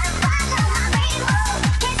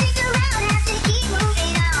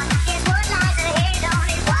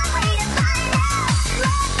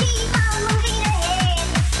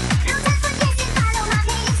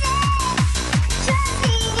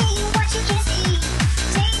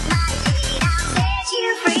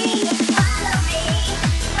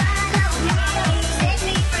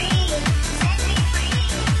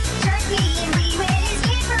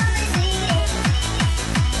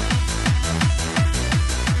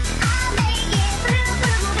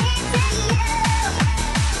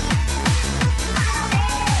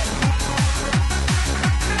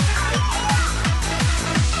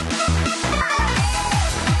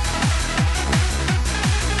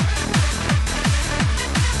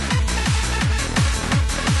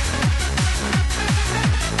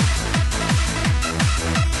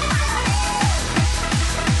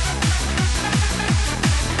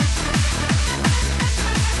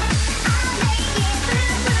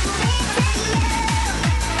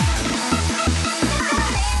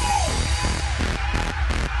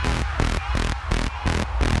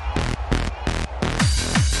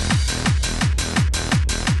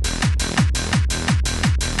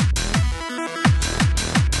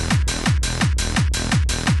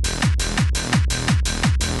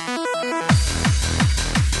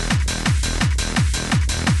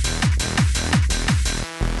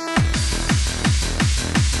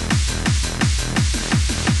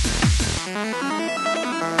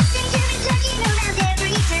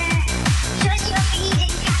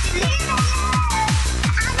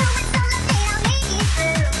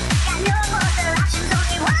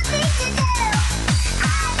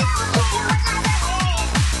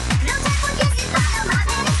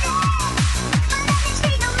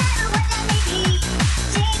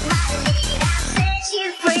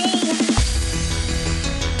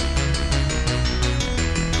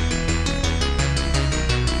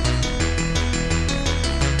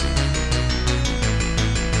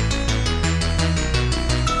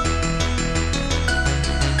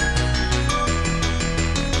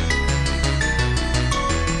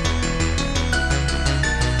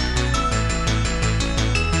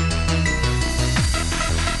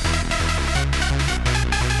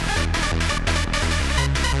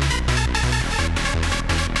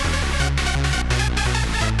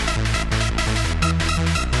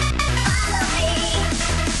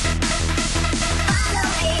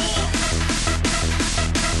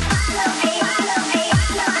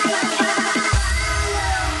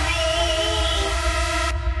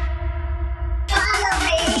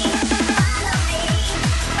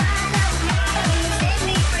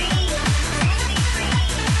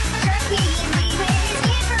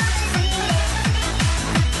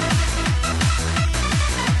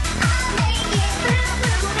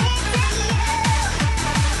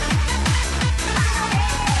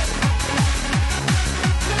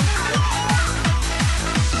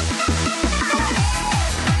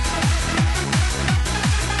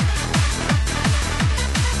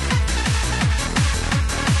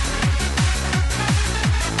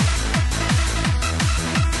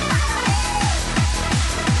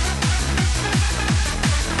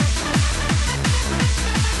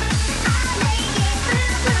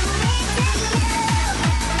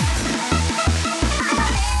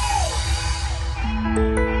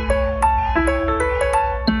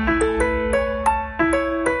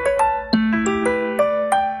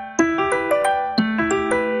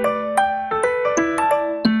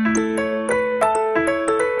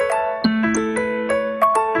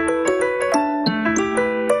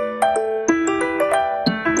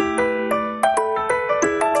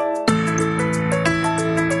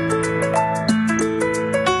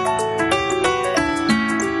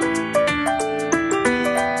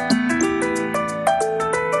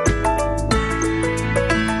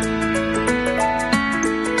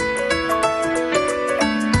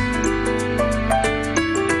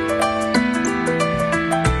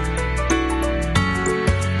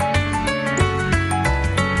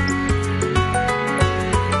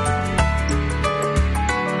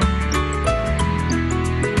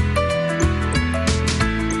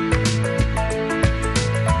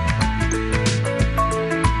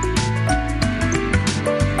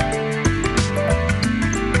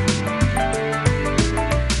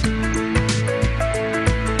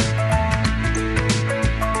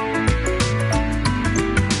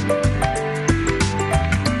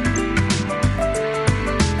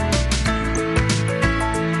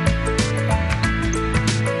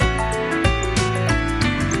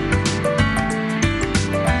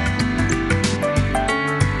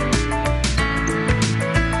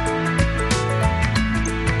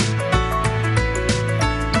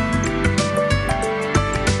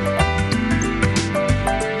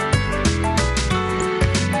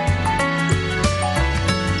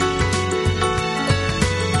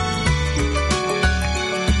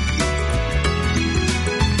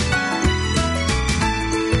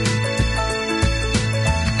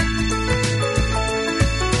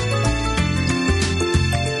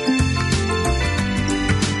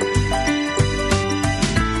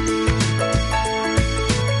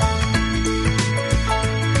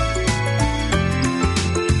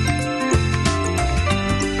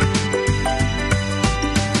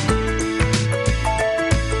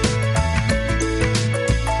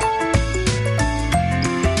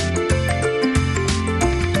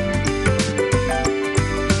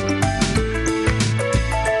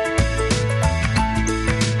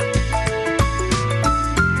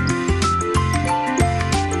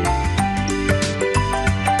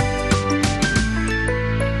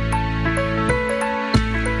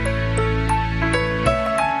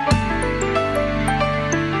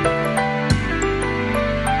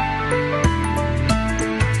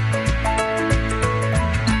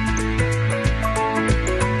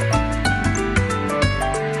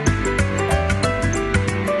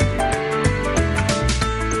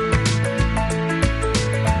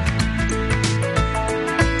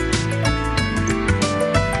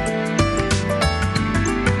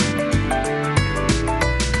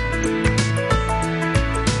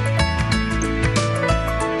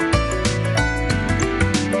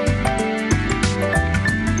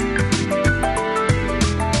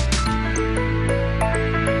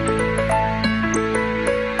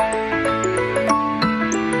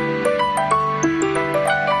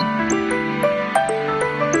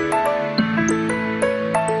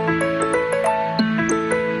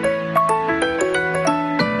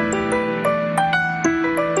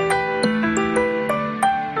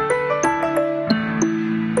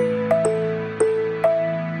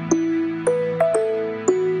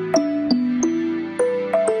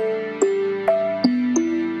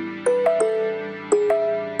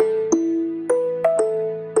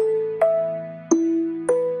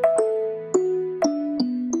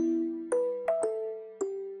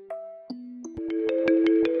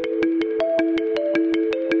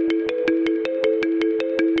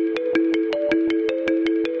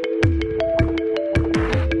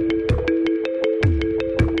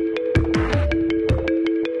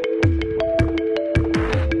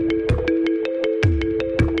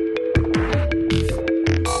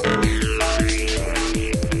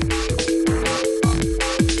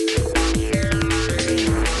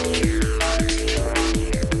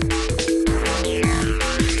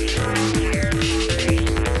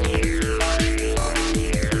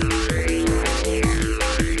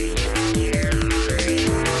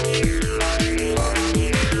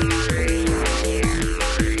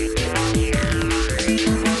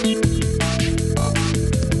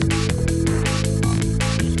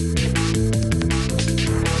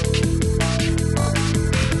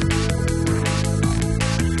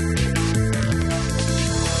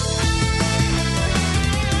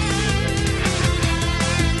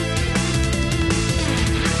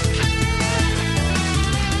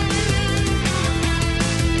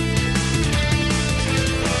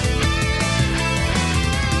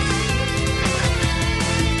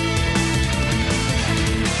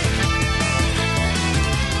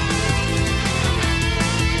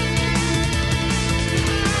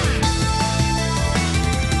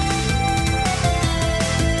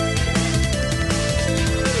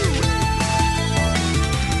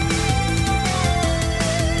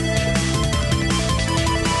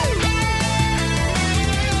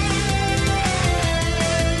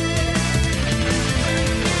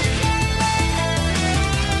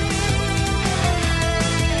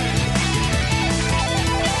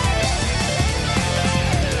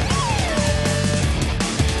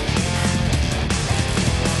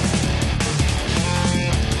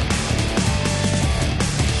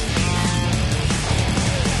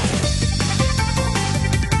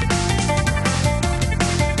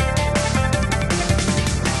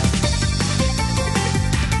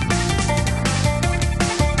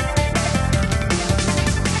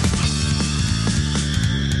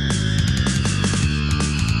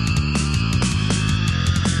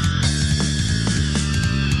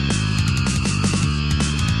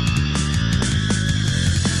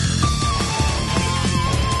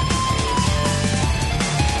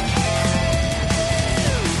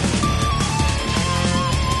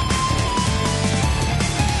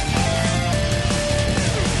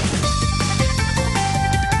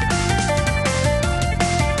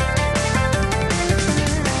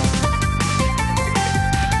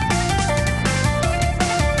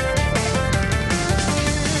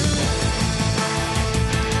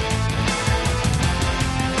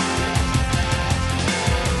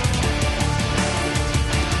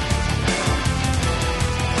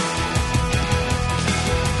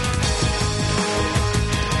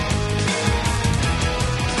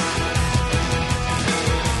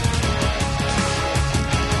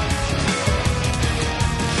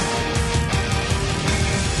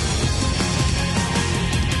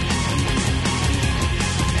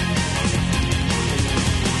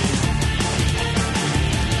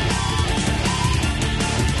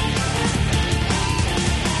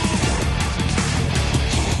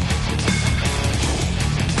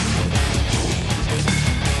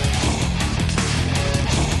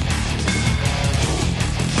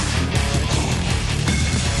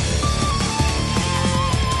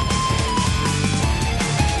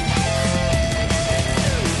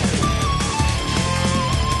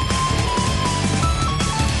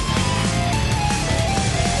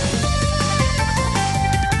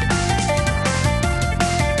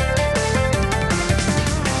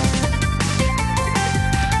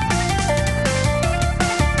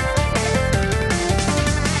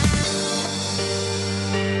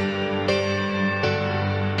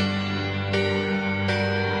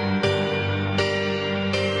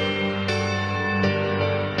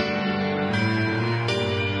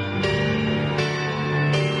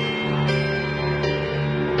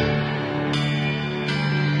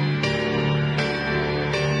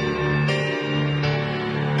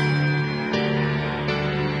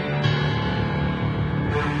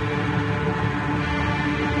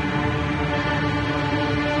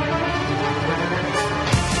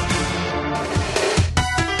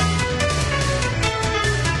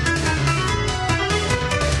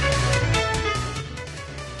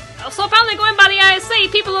 So apparently going by the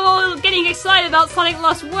ISC, people are all getting excited about Sonic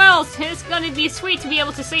Lost Worlds. It's going to be sweet to be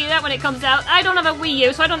able to see that when it comes out. I don't have a Wii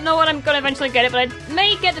U, so I don't know when I'm going to eventually get it, but I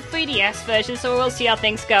may get the 3DS version, so we'll see how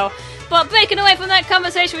things go. But breaking away from that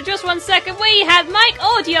conversation for just 1 second, we had Mike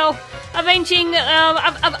Audio arranging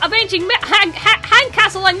Hand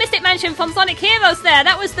Castle and Mystic Mansion from Sonic Heroes there.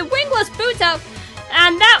 That was the Wingless Boot Up.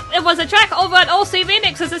 And that was a track over at OC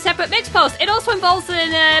Remix as a separate mix post. It also involves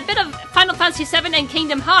a bit of Final Fantasy VII and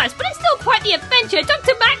Kingdom Hearts, but it's still quite the adventure.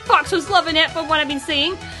 Dr. Macbox was loving it from what I've been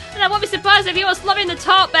seeing, and I won't be surprised if he was loving the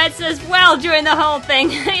top beds as well during the whole thing.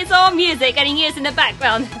 It's all music getting used in the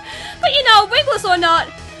background. But you know, wingless or not,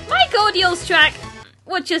 Mike Audio's track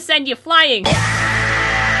would just send you flying.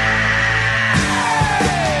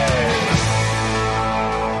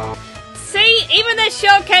 See, even this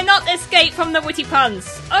show cannot escape from the witty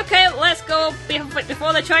puns. Okay, let's go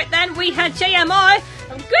before the track then. We had JMR,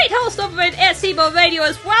 a great host over at Airseabo Radio,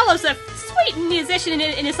 as well as a sweet musician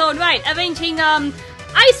in his own right, arranging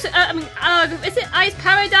is it Ice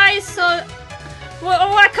Paradise? Or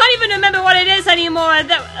well, I can't even remember what it is anymore.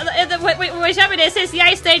 Whichever it is the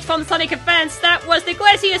ice stage from Sonic Advance. That was the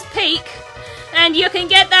Glaciers Peak. And you can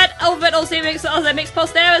get that over at OC Mix as a mix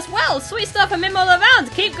post there as well. Sweet stuff and all around.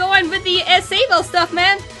 Keep going with the Airseabo stuff,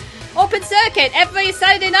 man. Open Circuit every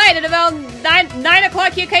Saturday night at around 9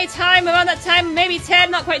 o'clock UK time. Around that time, maybe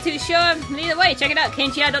 10, not quite too sure. Either way, check it out,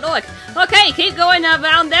 KNGI.org. Okay, keep going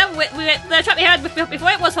around there. The track we had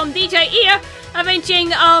before it was from DJ Ear,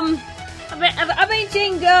 arranging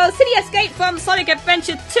City Escape from Sonic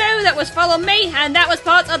Adventure 2. That was Follow Me, and that was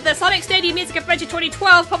part of the Sonic Stadium Music Adventure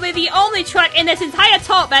 2012. Probably the only track in this entire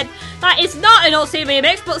top bed that is not an OC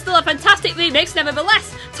remix, but still a fantastic remix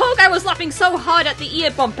nevertheless. Togai was laughing so hard at the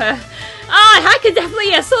ear bumper. I could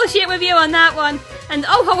definitely associate with you on that one. And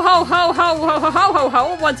oh ho ho ho ho ho ho ho ho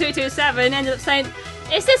ho 1227 ended up saying,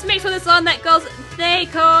 is this mixed with a song that goes, they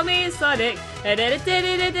call me Sonic? Well,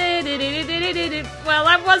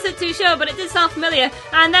 I wasn't too sure, but it did sound familiar.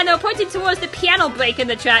 And then they were pointing towards the piano break in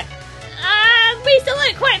the track. We still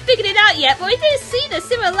haven't quite figured it out yet, but we do see the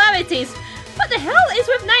similarities. What the hell is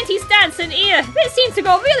with 90s dance and ear? This seems to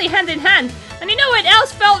go really hand in hand. And you know what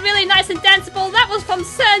else felt really nice and danceable? That was from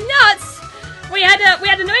Sir Nuts. We had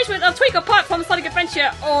an arrangement of Twinkle Park from Sonic Adventure,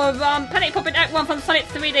 or Panic Puppet Act 1 from Sonic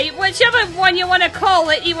 3D, whichever one you want to call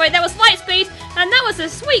it. Anyway, that was Lightspeed, and that was a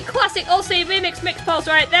sweet classic OC remix mix pulse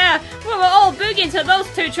right there. We were all boogieing to those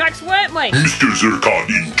two tracks, weren't we? Mr. Zircon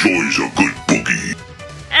enjoys a good boogie.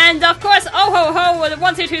 And of course, oh ho ho, the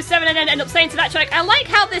 1227 and then end up saying to that track, I like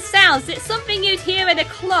how this sounds. It's something you'd hear in a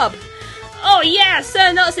club. Oh yeah,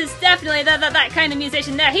 Sir Nuts is definitely that kind of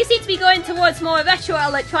musician there. He seems to be going towards more retro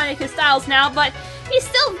electronic styles now, but he's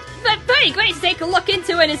still very great to take a look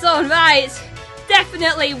into in his own right.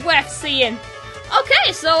 Definitely worth seeing.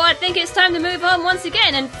 Okay, so I think it's time to move on once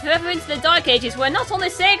again and further into the Dark Ages, where not only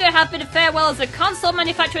Sega have bid a farewell as a console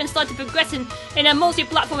manufacturer and started progressing in a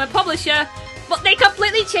multi-platform publisher, but they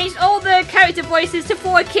completely changed all the character voices to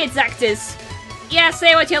 4 kids actors. Yeah,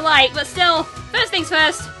 say what you like, but still, first things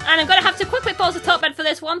first, and I'm gonna have to quickly pause the top bed for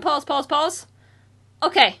this one. Pause.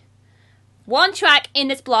 Okay. One track in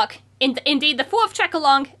this block, indeed the 4th track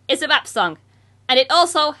along, is a rap song, and it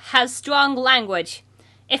also has strong language.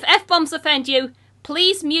 If F-bombs offend you,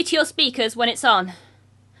 please mute your speakers when it's on.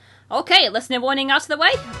 Okay, listener warning out of the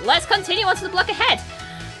way, let's continue on to the block ahead.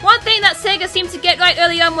 One thing that Sega seemed to get right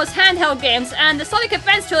early on was handheld games, and the Sonic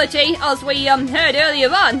Advance trilogy, as we heard earlier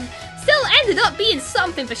on, still ended up being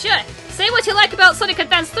something for sure. Say what you like about Sonic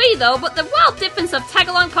Advance 3 though, but the wild difference of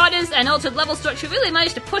tag-along patterns and altered level structure really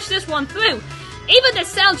managed to push this one through. Even the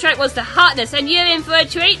soundtrack was the hotness, and you're in for a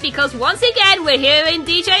treat because once again we're hearing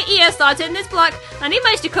DJ Ear starting this block, and he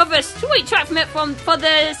managed to cover a sweet track from it for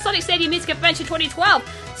the Sonic Stadium Music Adventure 2012.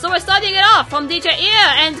 So we're starting it off from DJ Ear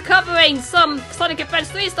and covering some Sonic Advance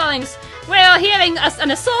 3 stylings. We're hearing an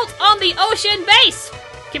assault on the ocean base.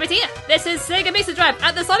 Keep it here. This is Sega Mixer Drive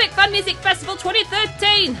at the Sonic Fan Music Festival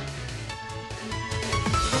 2013.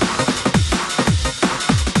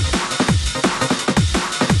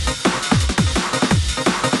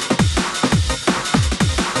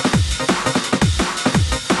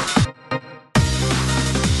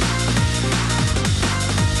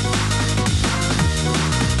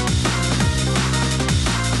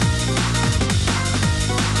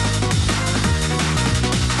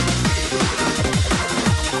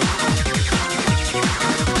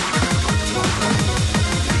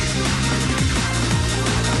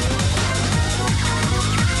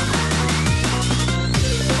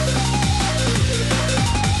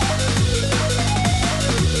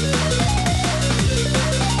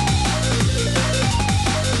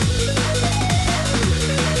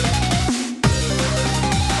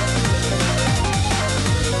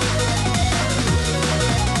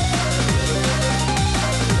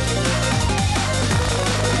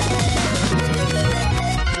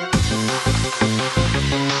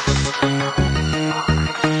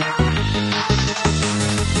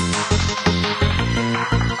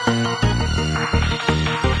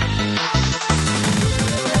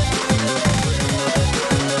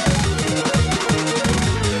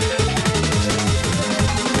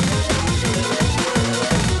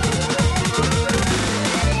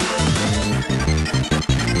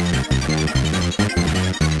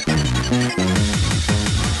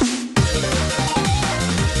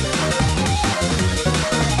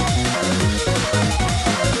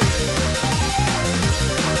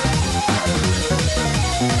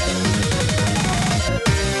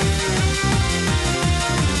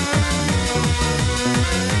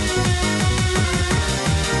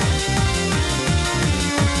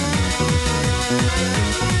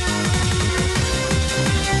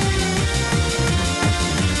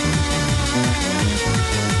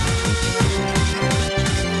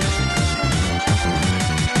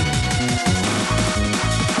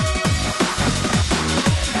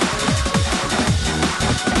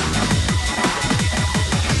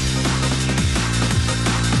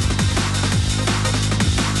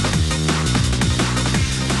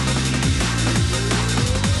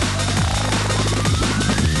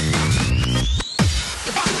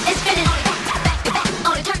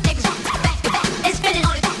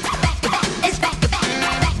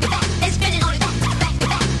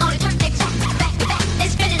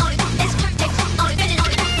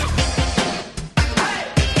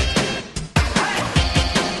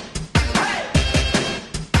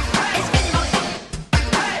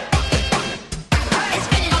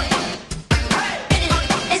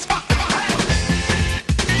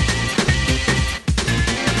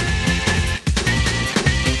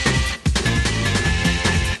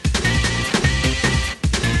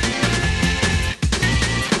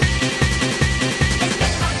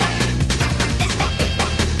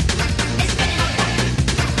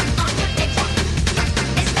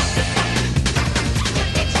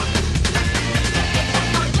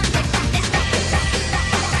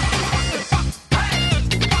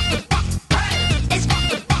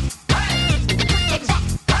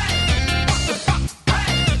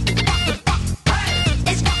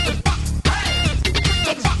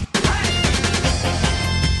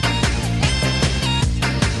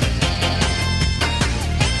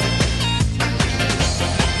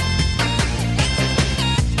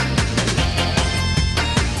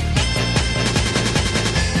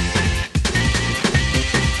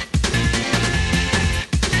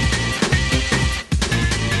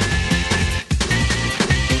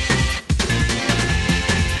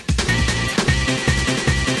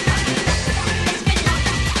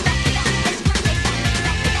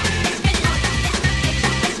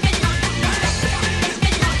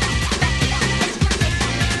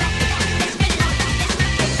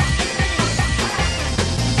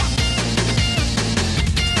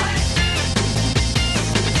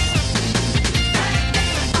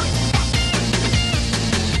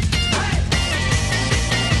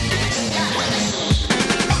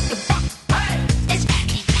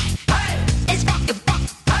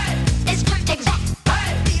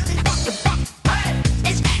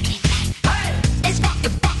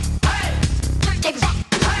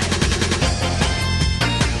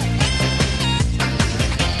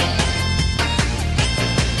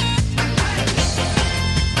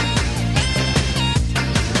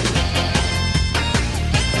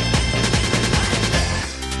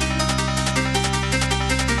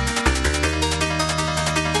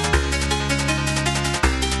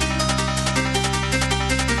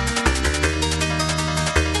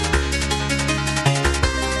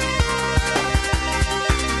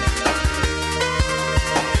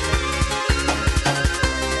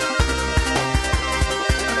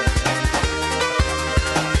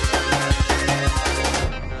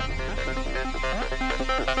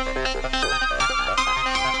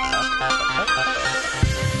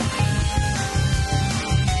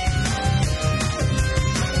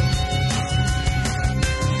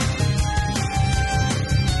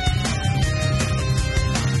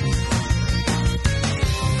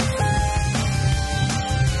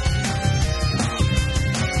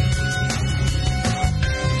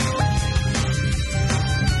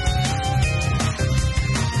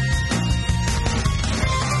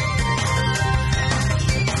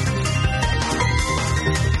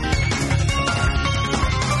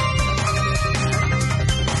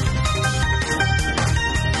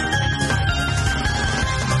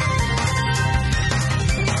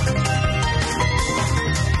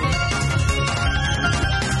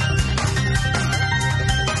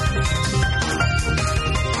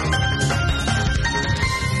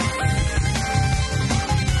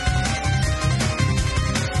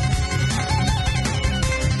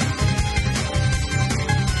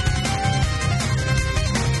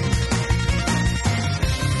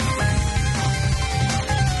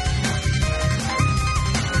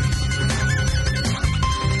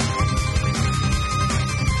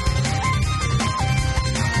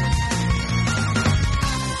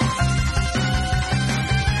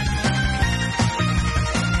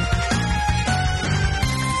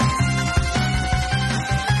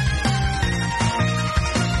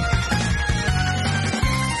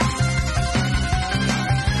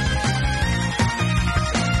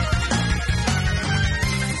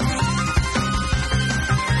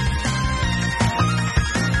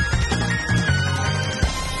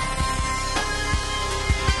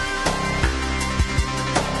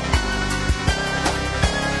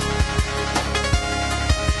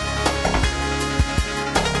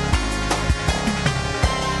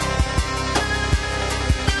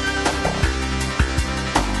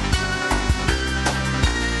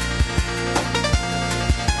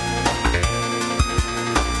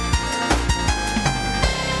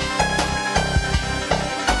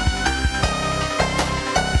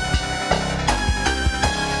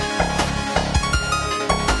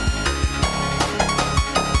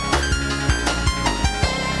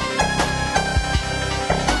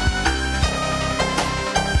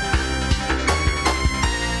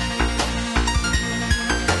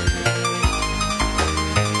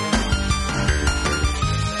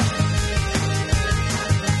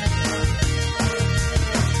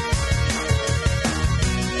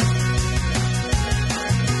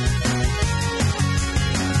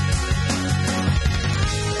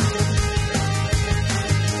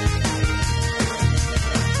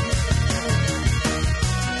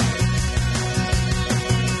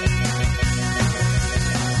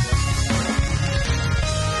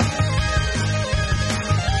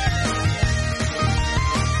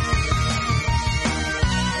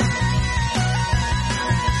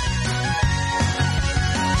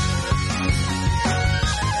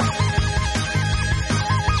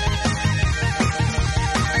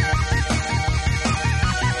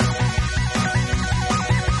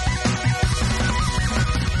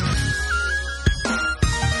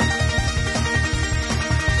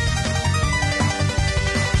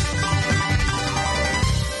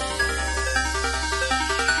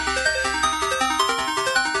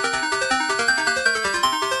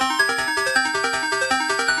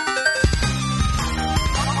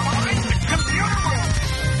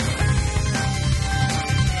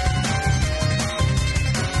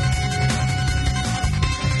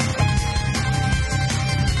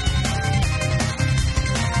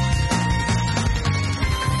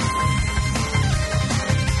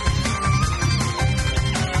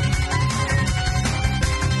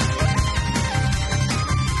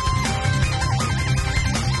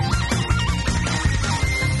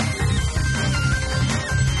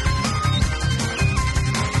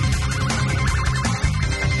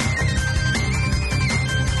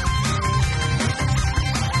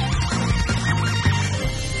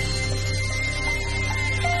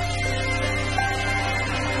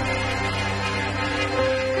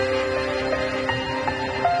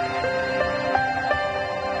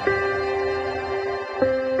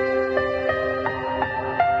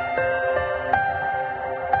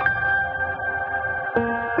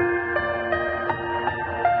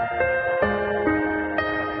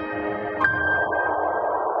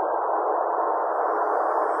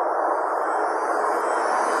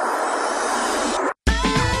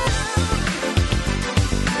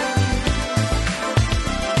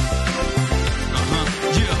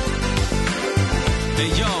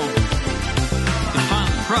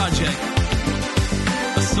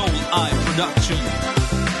 production.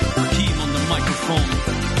 Hakeem on the microphone.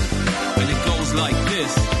 And it goes like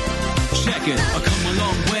this. Check it. I come a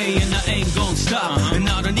long way and I ain't gonna stop. And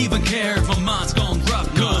I don't even care if my mind's gonna drop.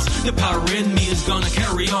 Cause the power in me is gonna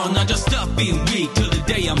carry on. I just stop being weak till the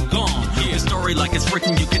day I'm gone. A story like it's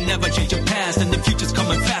written, you can never change your past. And the future's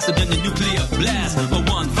coming faster than the nuclear blast. But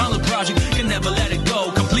one final project can never let it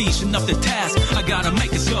go. Completion of the task, I gotta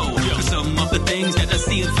make it so. For some of the things that I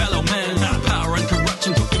see in fellow men, power and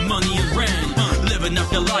corruption took your money and ran. Living up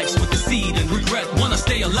their lives with deceit and regret. Wanna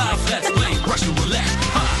stay alive, let's play Russian roulette.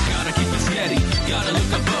 Gotta keep it steady, gotta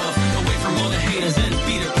look above, away from all the haters and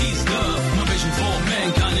be the peace love. My vision for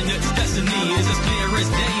mankind and its destiny is as clear as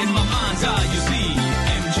day in my mind's eye. You see,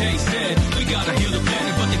 MJ said we gotta heal the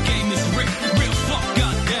planet, but the game is rigged. Real fuck,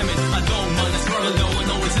 goddammit. I don't mind the struggle, though I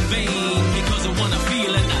know it's in vain, because I wanna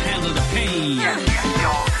feel and I handle the pain. Yes, yes,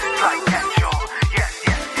 y'all, like that, y'all. Yes,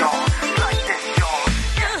 yes, y'all, like this, y'all.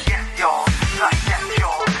 Yes, yes, y'all, like that,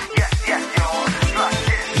 y'all. Yes, yes, y'all, like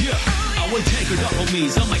this. Yeah, I will take it up on me.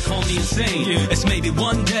 Some might call me insane. It's maybe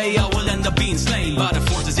one day I will end up being slain by the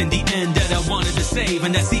forces in the end that I wanted to save.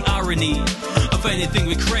 And that's the irony of anything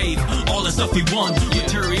we crave. All the stuff we want,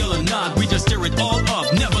 material or not, we just stir it all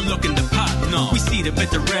up, never look in the pot. No, we see the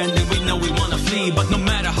bitter end and we know we wanna flee, but no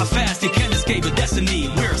matter how fast you can't escape a destiny.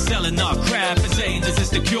 We're selling our crap and saying this is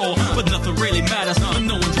the cure, but nothing really matters and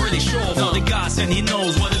no one's really sure. For the God said he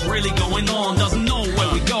knows what is really going on, doesn't know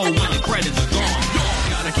where we go when the credits are gone.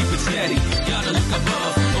 Gotta keep it steady, gotta look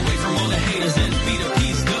above, away from all the haters and be the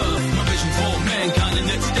peace love. My vision for mankind and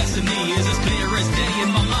its destiny is as clear as day in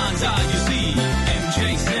my mind's eye. You see,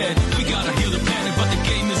 MJ said we gotta heal the planet, but the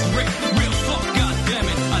game is rigged. Real fuck,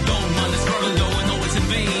 goddammit. I don't mind the struggle, though I know it's in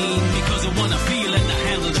vain, because I wanna feel and I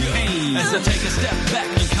handle the pain. As I take a step back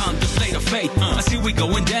and contemplate our fate, I see we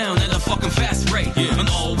going down at a fucking fast rate, and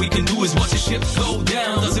all we can do is watch the ship go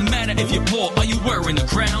down. Doesn't matter if you're poor or you wearing a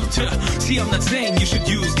crown. See, I'm not saying you should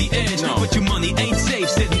use the edge, but your money ain't safe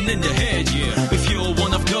sitting in the hedge. If you're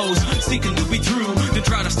one of those seeking to be true, then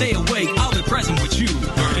try to stay awake. I'll be present with you,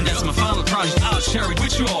 and that's my final project. I'll share it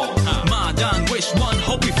with you all. My dying wish, one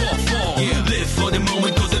hope before I fall. Live for the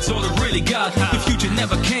moment, cause it's all I really got. The future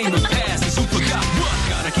never came, the past is who forgot. What?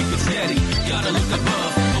 Gotta keep it steady, gotta look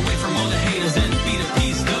above, away from all the haters and be the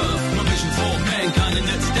peace love. My vision for mankind and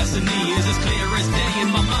its destiny is as clear as day in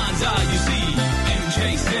my mind's eye. You see,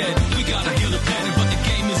 MJ said we gotta heal the planet, but the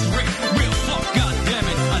game is rigged. Real fuck,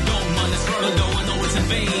 goddammit. I don't mind the struggle, though I know it's in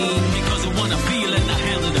vain, because I wanna feel and I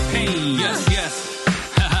handle the pain. Yes, yes,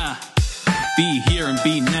 haha. Be here and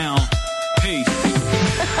be now. Peace.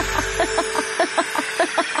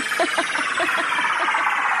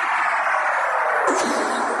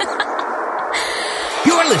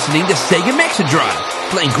 You're listening to Sega Mixer Drive,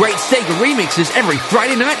 playing great Sega remixes every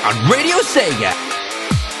Friday night on Radio Sega.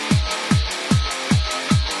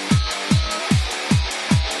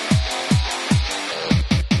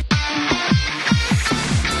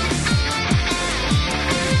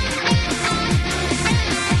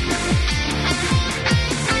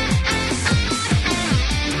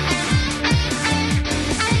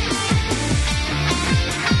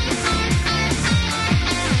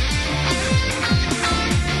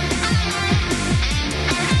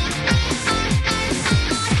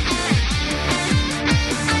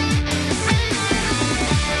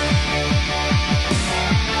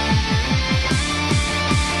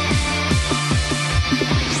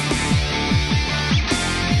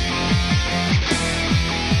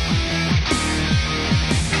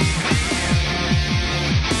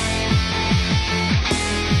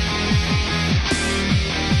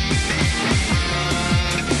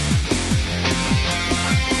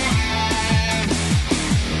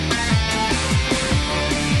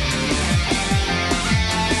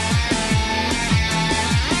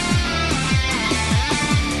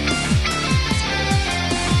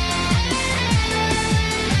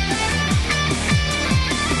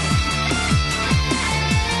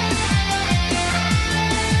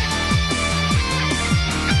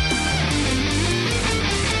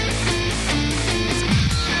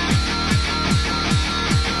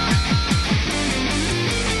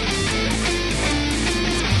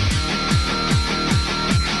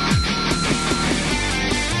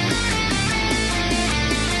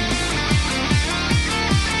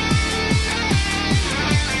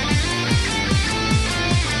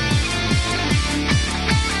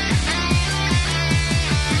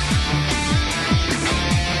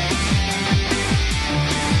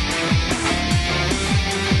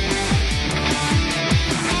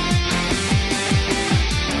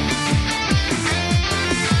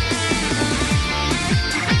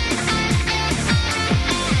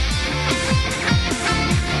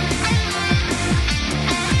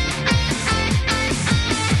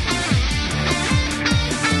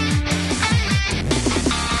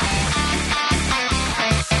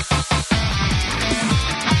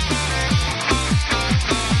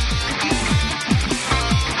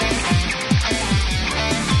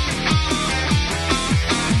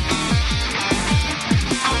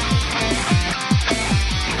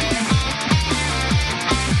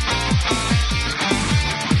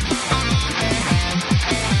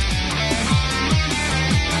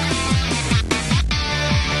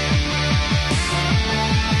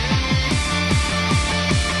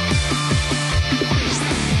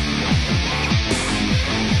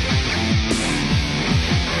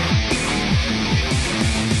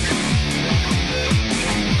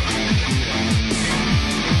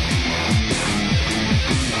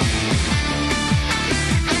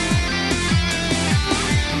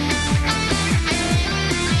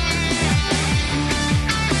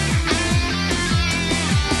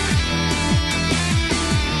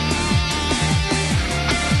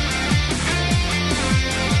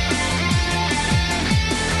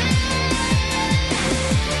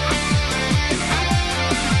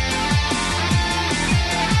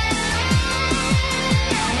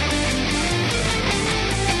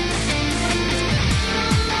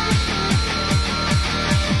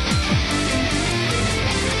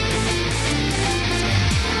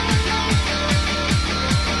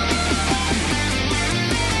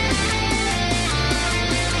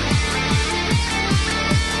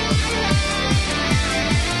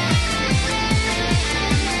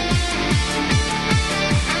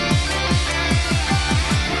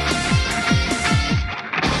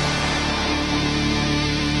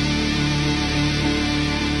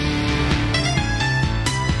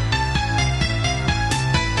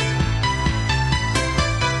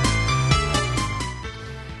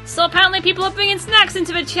 people are bringing snacks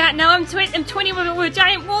into the chat now. I'm tweeting with a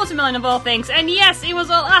giant watermelon of all things. And yes, it was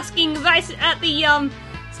all asking right at the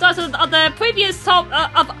start of the previous top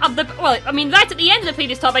of the, well, I mean right at the end of the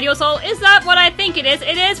previous top video. So is that what I think it is?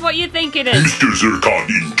 It is what you think it is. Mr. Zircon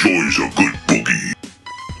enjoys a good boogie.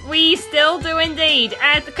 We still do indeed.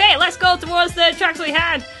 Okay, let's go towards the tracks we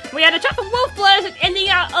had. We had a track from Wolfblur ending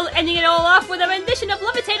it all off with a rendition of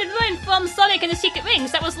Levitated Ruin from Sonic and the Secret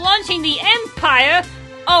Rings that was launching the Empire.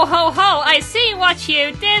 Oh ho ho, I see what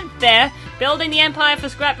you did there. Building the Empire for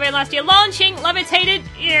Scrapbrain last year, launching Levitated,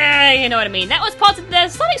 yeah, you know what I mean. That was part of the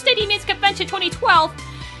Sonic Stadium Music Adventure 2012.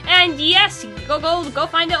 And yes, go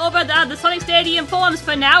find it over the Sonic Stadium forums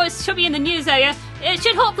for now. It should be in the news area. It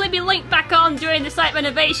should hopefully be linked back on during the site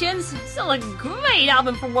renovations. Still a great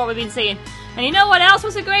album from what we've been seeing. And you know what else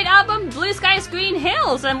was a great album? Blue Skies Green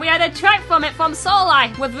Hills. And we had a track from it from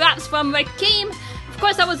Soli with raps from Rakim. Of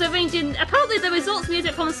course, that was arranging apparently the Results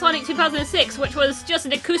music from Sonic 2006, which was just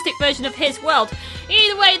an acoustic version of his world.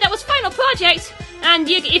 Either way, that was Final Project. And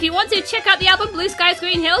if you want to check out the album Blue Skies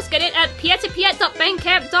Green Hills, get it at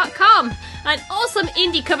pietapiet.bandcamp.com. An awesome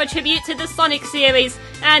indie cover tribute to the Sonic series.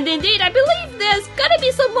 And indeed, I believe there's gonna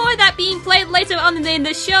be some more of that being played later on in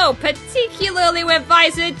the show, particularly with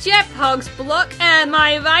Visor Jeff Hogg's block. Am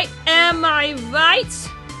I right? Am I right?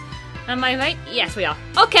 Am I right? Yes, we are.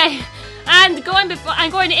 Okay. And going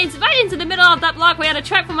right into the middle of that block, we had a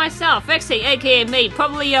track for myself, Rexy, aka me.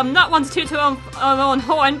 Probably not one to toot our own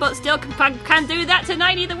horn, but still can do that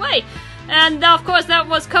tonight either way. And of course, that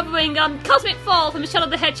was covering Cosmic Fall from Shadow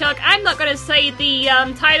the Hedgehog. I'm not going to say the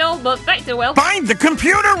title, but Vector will. Find the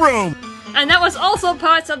computer room! And that was also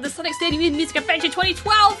part of the Sonic Stadium Music Adventure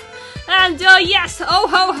 2012. And yes, oh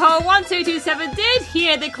ho ho, 1227 did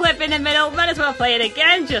hear the clip in the middle. Might as well play it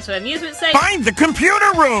again, just for amusement's sake. Find the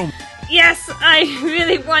computer room! Yes, I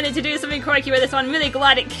really wanted to do something quirky with this one. I'm really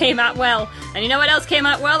glad it came out well. And you know what else came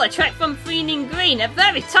out well? A track from Freening Green, a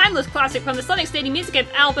very timeless classic from the Sonic Stadium Music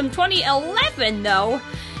album 2011, though.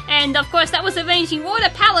 And of course, that was arranging Water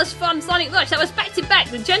Palace from Sonic Rush. That was back to back,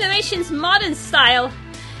 the Generations modern style.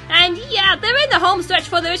 And yeah, they're in the home stretch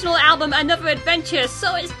for the original album, Another Adventure,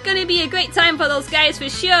 so it's gonna be a great time for those guys for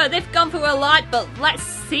sure. They've gone through a lot, but let's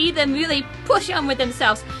see them really push on with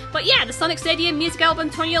themselves. But yeah, the Sonic Stadium Music Album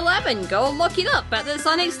 2011, go look it up at the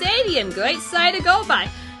Sonic Stadium, great site to go by.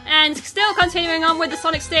 And still continuing on with the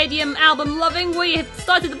Sonic Stadium album Loving, we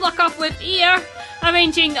started the block off with Ear,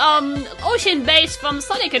 arranging Ocean Base from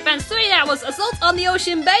Sonic Advance 3, that was Assault on the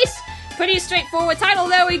Ocean Base. Pretty straightforward title,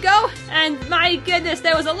 there we go. And my goodness,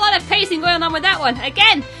 there was a lot of pacing going on with that one.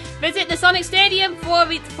 Again, visit the Sonic Stadium for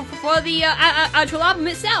the actual album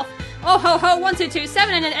itself. Oh ho ho,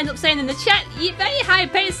 1227, and then end up saying in the chat, very high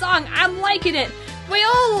paced song, I'm liking it. We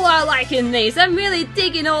all are liking these. I'm really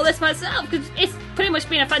digging all this myself, because it's pretty much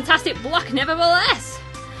been a fantastic block nevertheless.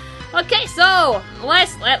 Okay, so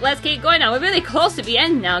let's keep going now. We're really close to the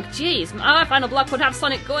end now. Jeez, our final block would have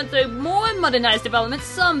Sonic going through more modernised developments,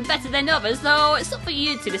 some better than others, though it's up for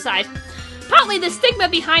you to decide. Partly the stigma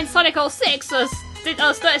behind Sonic 06, as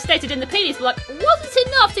stated in the previous block, wasn't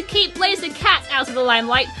enough to keep Blaze the Cat out of the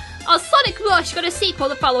limelight, as Sonic Rush got a sequel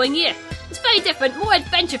the following year. It's very different, more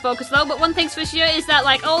adventure focused though, but one thing's for sure is that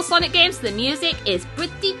like all Sonic games, the music is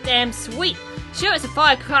pretty damn sweet. Sure, it's a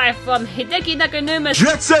far cry from Hideki Nakanuma's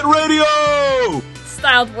Jet Set Radio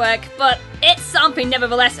styled work, but it's something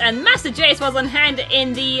nevertheless, and Master Jace was on hand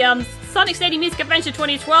in the Sonic Stadium Music Adventure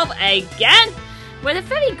 2012 again, with a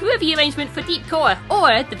very groovy arrangement for Deep Core,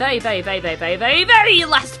 or the very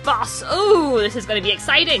last boss. Ooh, this is going to be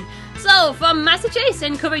exciting. So, from Master Jace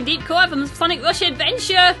and covering Deep Core from Sonic Rush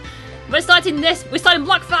Adventure, we're starting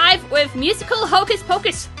Block 5 with Musical Hocus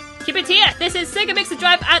Pocus. Keep it here, this is Sega Mixer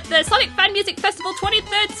Drive at the Sonic Fan Music Festival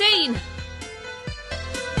 2013.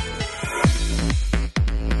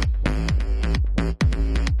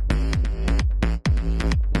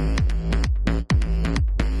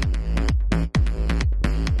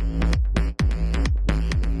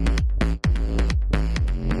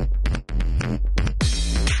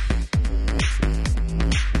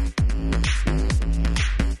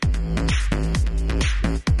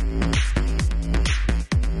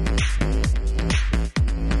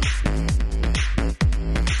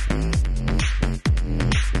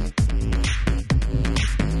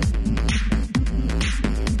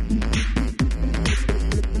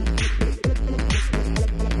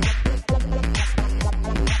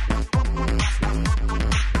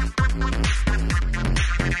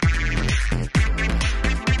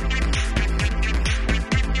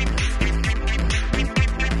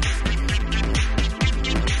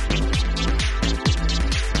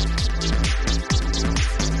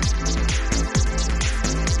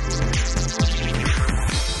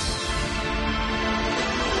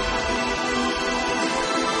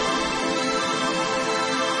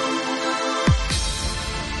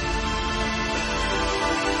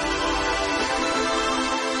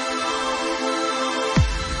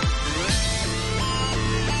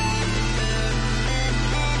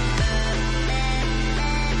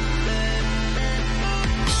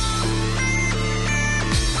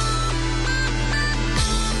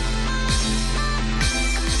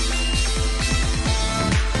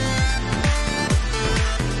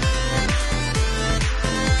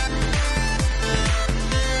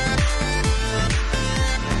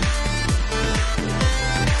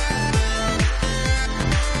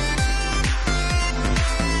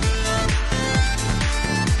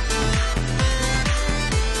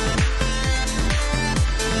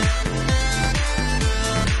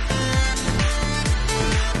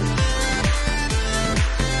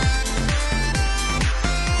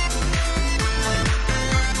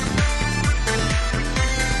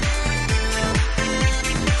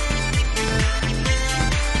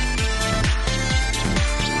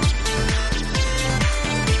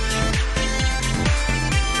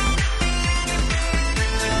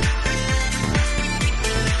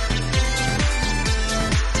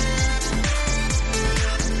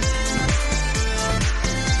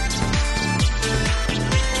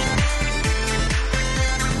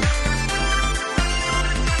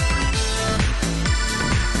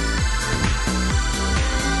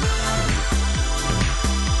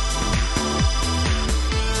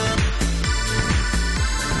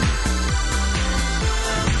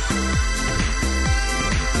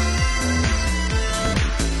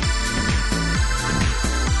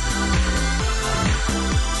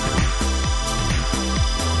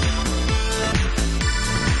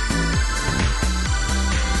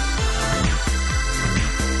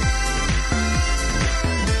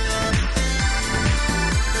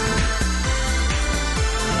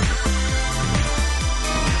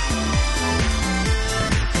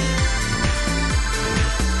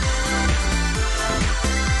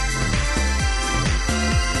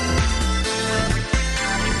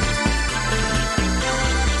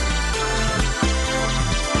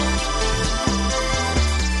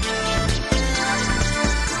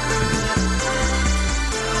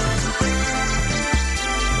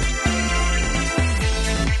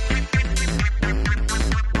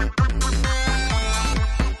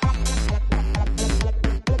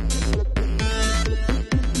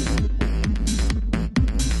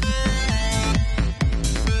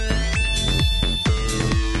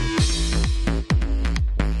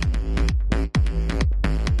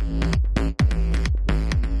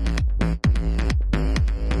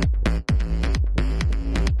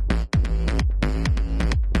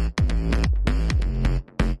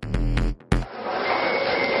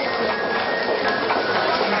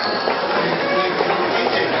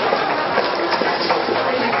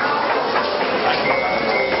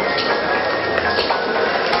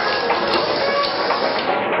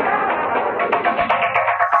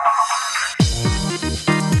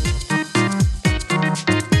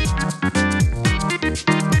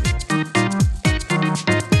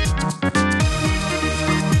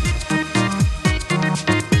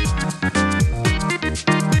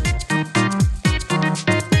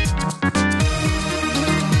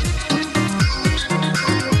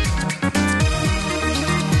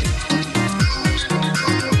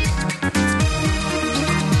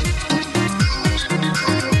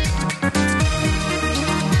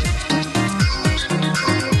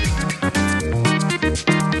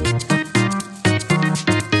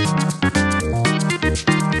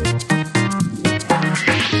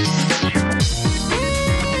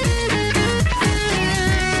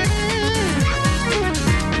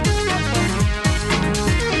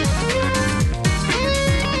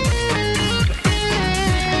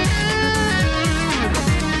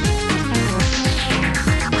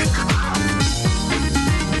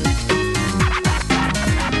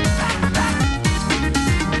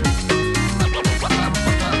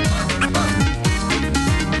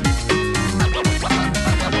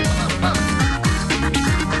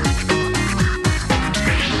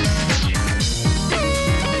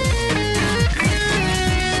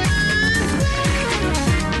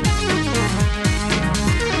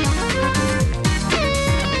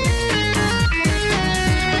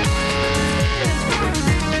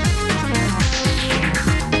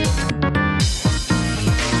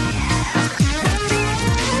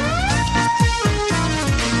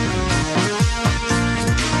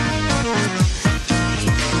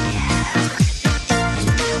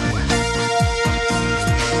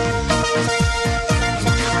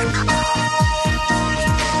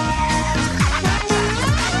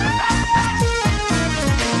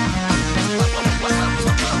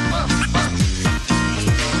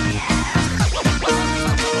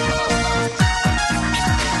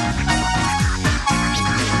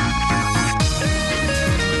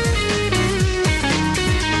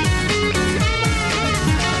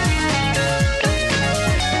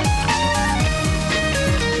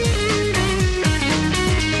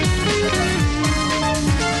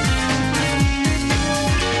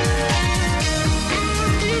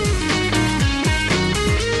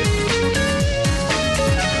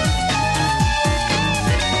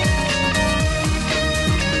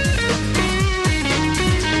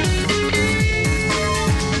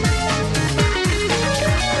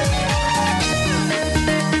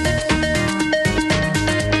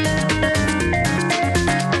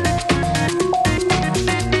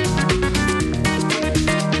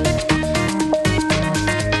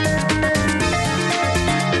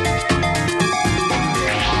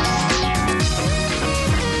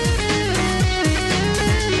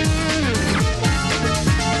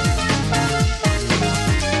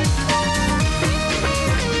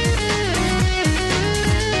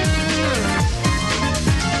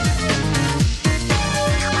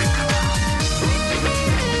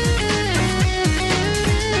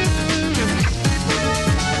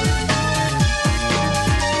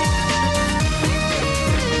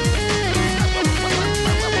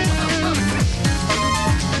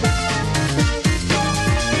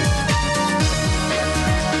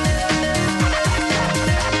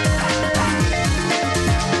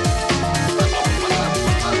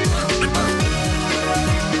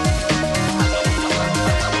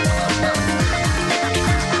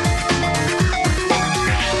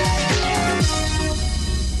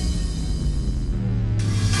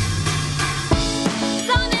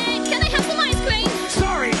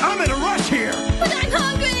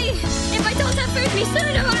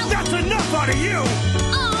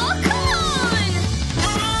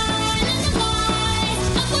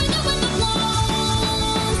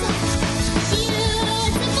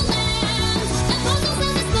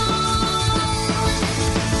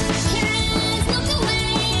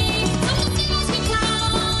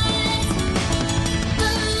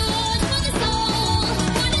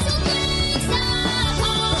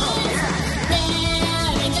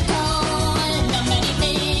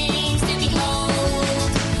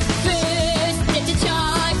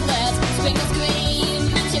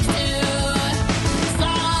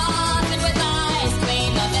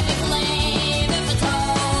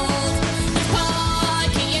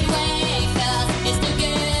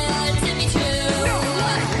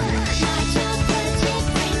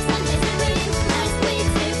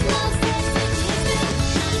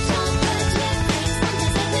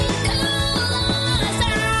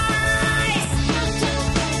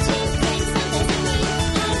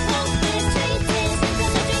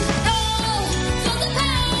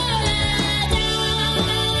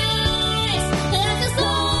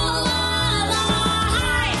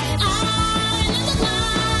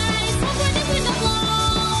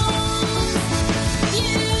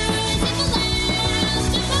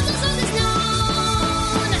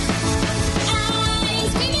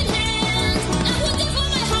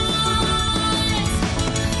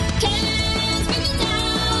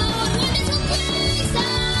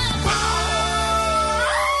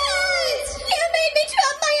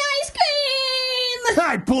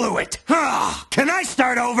 I blew it. Can I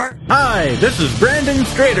start over? Hi, this is Brandon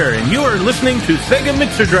Strader, and you are listening to Sega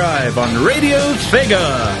Mixer Drive on Radio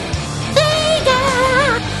Sega.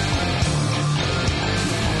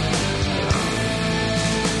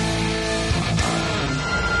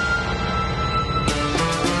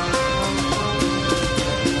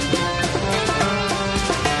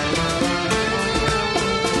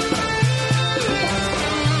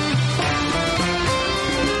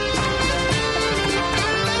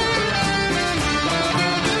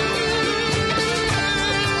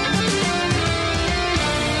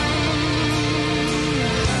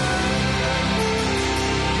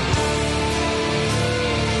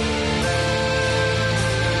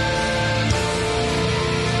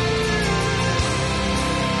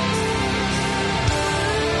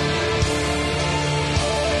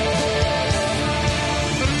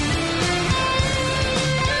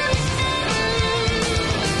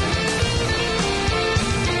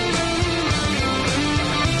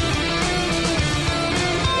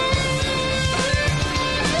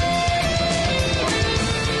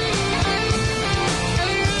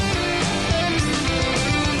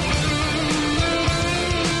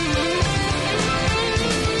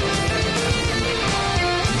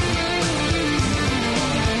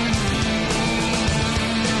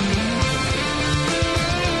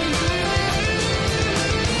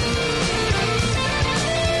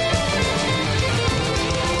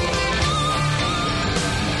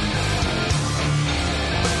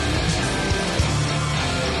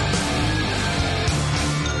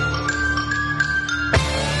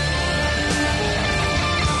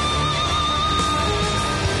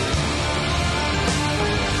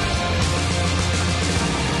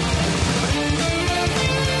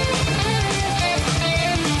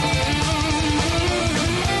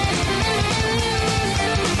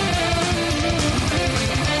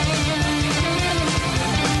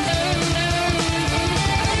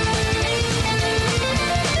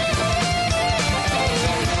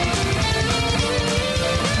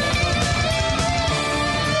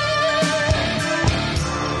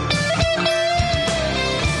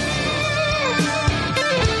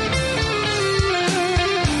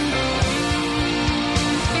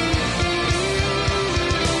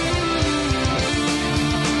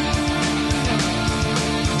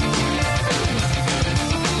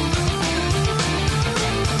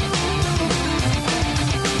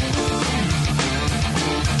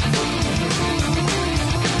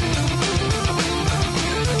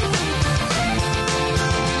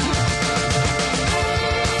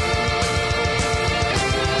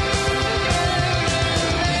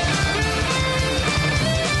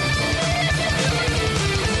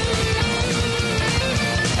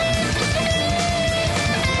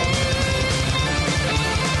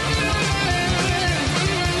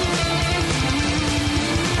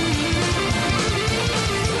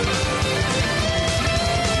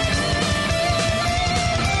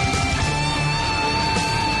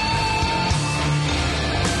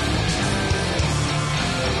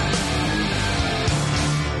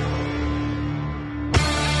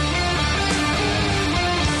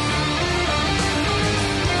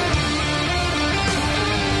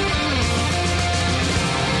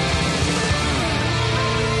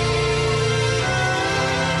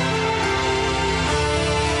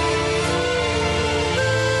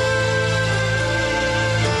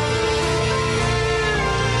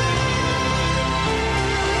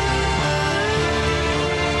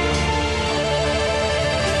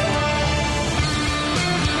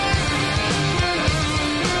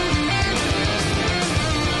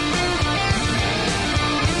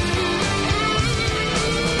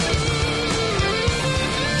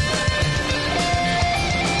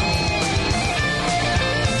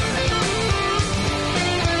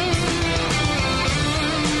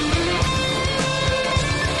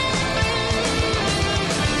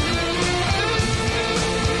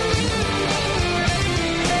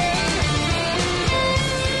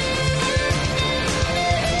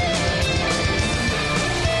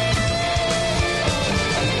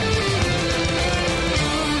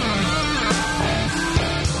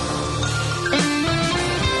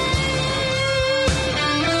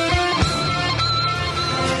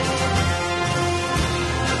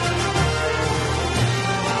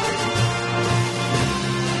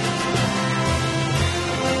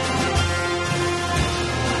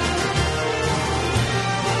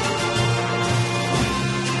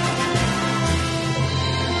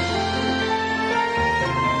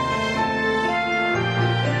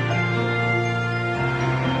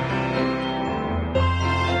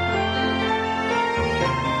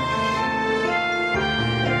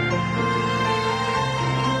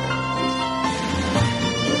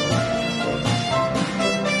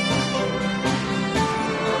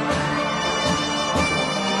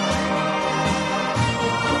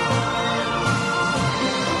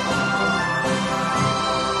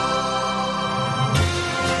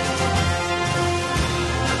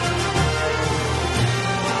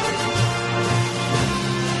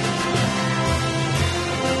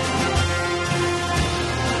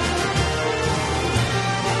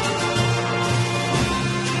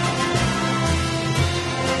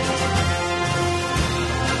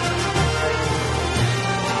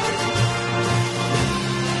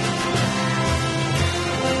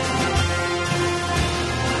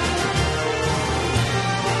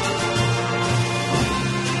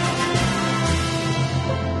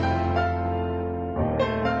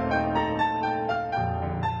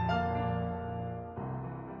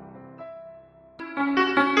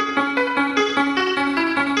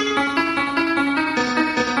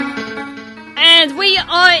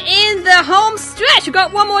 are in the home stretch. We've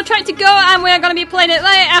got one more track to go, and we're going to be playing it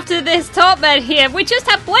right after this top bed here. We just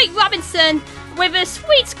had Blake Robinson with a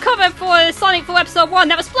sweet cover for Sonic 4 Episode 1.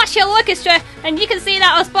 That was Splash Hill Orchestra, and you can see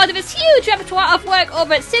that as part of his huge repertoire of work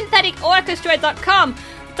over at syntheticorchestra.com.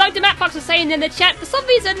 Dr. Matt Fox was saying in the chat, for some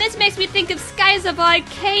reason this makes me think of Skies of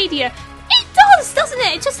Arcadia. It does, doesn't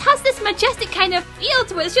it? It just has this majestic kind of feel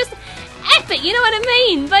to it. It's just epic, you know what I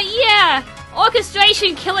mean? But yeah,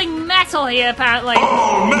 orchestration killing metal here, apparently.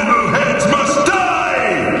 All metalheads must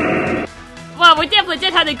die! Well, we definitely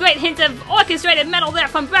did have a great hint of orchestrated metal there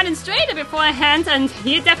from Brandon Strader beforehand, and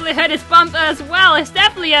you definitely heard his bump as well. It's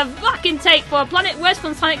definitely a rocking take for Planet Wisp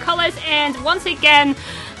from Sonic Colors, and once again,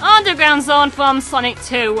 Underground Zone from Sonic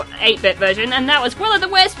 2 8-bit version, and that was Will of the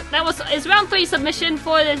Wisp. That was his round 3 submission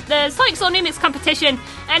for the Sonic Zone Remix competition,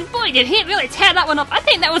 and boy did he really tear that one up. I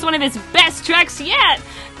think that was one of his best tracks yet.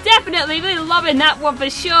 Definitely really loving that one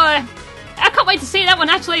for sure. I can't wait to see that one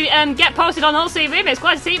actually get posted on OC Remix.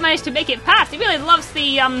 Glad to see he managed to make it past. He really loves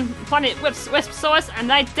the Planet Wisp source,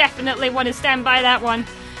 and I definitely want to stand by that one.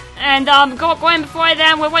 And going before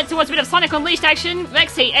then, we went towards a bit of Sonic Unleashed action.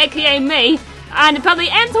 Rexy, aka me, and apparently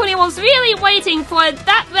M20 was really waiting for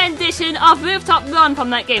that rendition of Rooftop Run from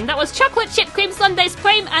that game. That was Chocolate Chip Cream Sundae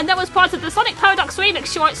Supreme, and that was part of the Sonic Paradox Remix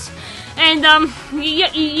shorts. And you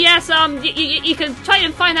can try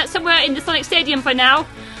and find that somewhere in the Sonic Stadium for now.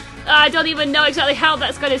 I don't even know exactly how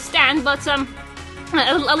that's going to stand, but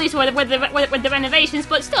at least with the renovations.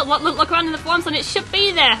 But still, look around in the forums and it should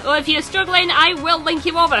be there. Or if you're struggling, I will link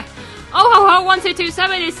you over.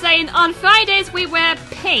 Oh1227 is saying on Fridays we wear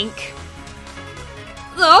pink.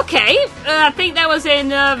 Okay, I think that was in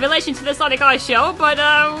relation to the Sonic Eye show, but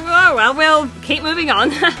oh well, we'll keep moving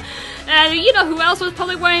on. You know who else was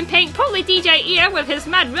probably wearing pink? Probably DJ Ear with his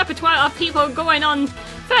mad repertoire of people going on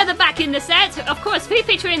further back in the set. Of course,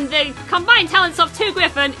 featuring the combined talents of Two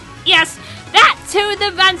Griffin. Yes, that Two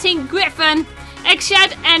the Ranting Griffin,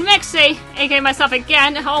 Eggshed and Rexy, aka myself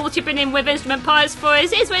again, all chipping in with instrument parts for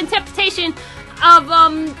his interpretation of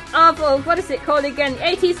what is it called again?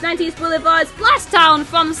 80s, 90s Boulevard's Blast Town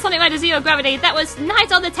from Sonic Rider Zero Gravity. That was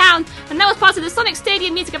Night on the Town, and that was part of the Sonic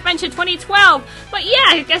Stadium Music Adventure 2012. But yeah,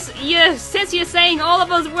 I guess since you're saying all of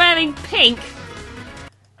us wearing pink,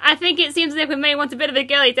 I think it seems as if we may want a bit of a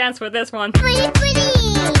girly dance with this one.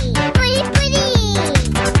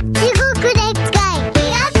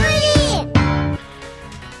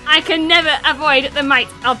 I can never avoid the might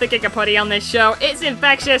of the Gigapoddy on this show. It's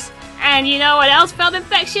infectious. And you know what else felt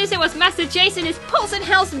infectious? It was Master Jason, his Pulsing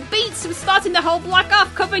House beats from starting the whole block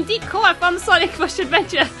off, covering Deep Core from Sonic Rush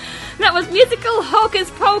Adventure. That was musical Hocus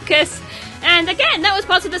Pocus. And again, that was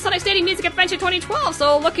part of the Sonic Stadium Music Adventure 2012,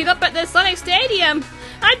 so look it up at the Sonic Stadium.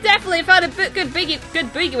 I definitely felt a good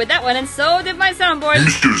boogie with that one, and so did my soundboard.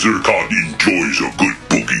 Mr. Zircon enjoys a good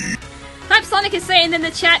boogie. Hype Sonic is saying in the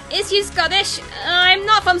chat, is you Scottish? I'm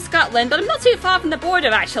not from Scotland, but I'm not too far from the border,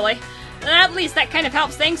 actually. At least that kind of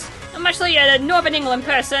helps things. I'm actually a Northern England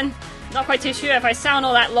person. Not quite too sure if I sound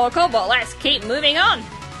all that local, but let's keep moving on.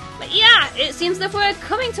 But yeah, it seems that we're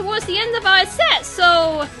coming towards the end of our set,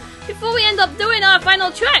 so before we end up doing our final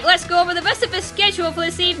track, let's go over the rest of the schedule for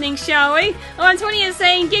this evening, shall we? Oh, and Tony is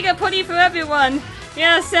saying Gigapoddy for everyone.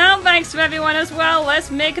 Yeah, sound banks for everyone as well. Let's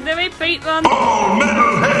make the repeat run. All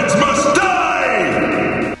metalheads must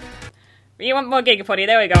die! You want more Gigapoddy?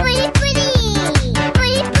 There we go.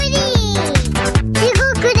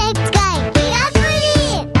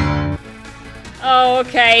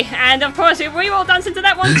 Okay, and of course, we will dance into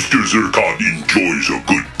that one. Mr. Zircon enjoys a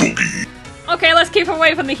good boogie. Okay, let's keep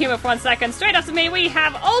away from the humor for 1 second. Straight after me, we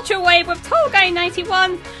have Ultra Wave with Tall Guy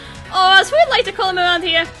 91. Or as we'd like to call him around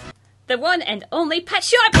here, the one and only Pat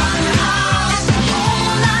Sharp.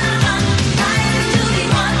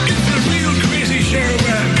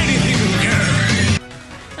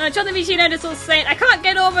 Jonathan Vigino is also saying, I can't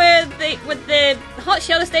get over with the Hot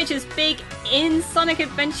Shelter stage is big in Sonic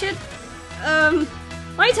Adventure.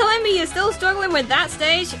 Are you telling me you're still struggling with that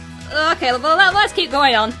stage? Okay, well, let's keep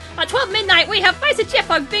going on. At 12 midnight, we have Vice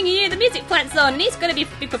Jeffhog bringing you the Music Plant Zone, and he's going to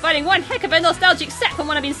be providing one heck of a nostalgic set from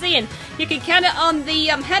what I've been seeing. You can count it on the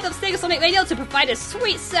head of Sega Sonic Radio to provide a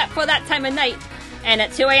sweet set for that time of night. And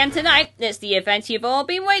at 2 a.m. tonight, it's the event you've all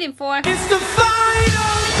been waiting for. It's the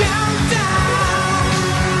final countdown.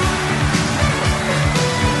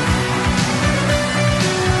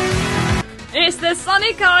 It's the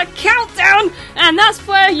Sonic Countdown, and that's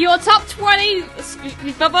where your top 20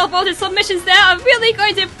 voted submissions there are really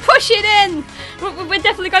going to push it in. We're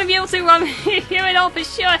definitely going to be able to hear it all for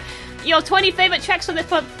sure. Your 20 favourite tracks for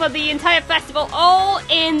the entire festival, all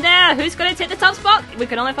in there. Who's going to take the top spot? We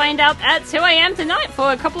can only find out at 2 a.m. tonight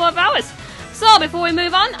for a couple of hours. So, before we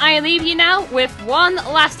move on, I leave you now with one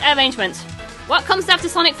last arrangement. What comes after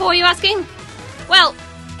Sonic 4, you asking? Well,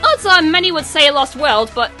 odds are many would say Lost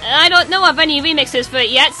World, but I don't know of any remixes for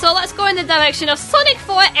it yet, so let's go in the direction of Sonic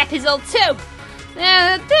 4 Episode 2.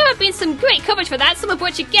 There have been some great coverage for that, some of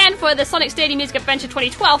which again for the Sonic Stadium Music Adventure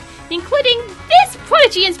 2012, including this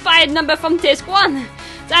Prodigy-inspired number from Disc 1.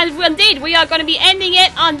 And indeed, we are going to be ending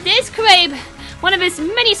it on Disc Crabe, one of his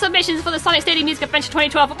many submissions for the Sonic Stadium Music Adventure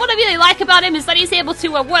 2012. But what I really like about him is that he's able to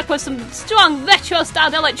work with some strong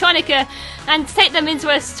retro-styled electronica and take them into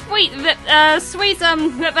a sweet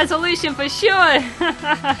resolution for sure.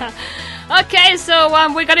 Okay, so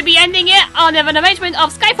we're going to be ending it on an arrangement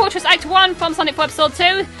of Sky Fortress Act 1 from Sonic 4 Episode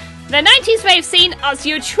 2, the 90s rave scene as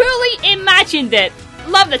you truly imagined it.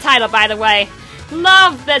 Love the title, by the way.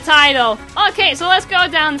 Love the title. Okay, so let's go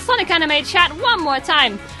down Sonic Anime chat one more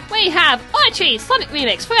time. We have Archie, Sonic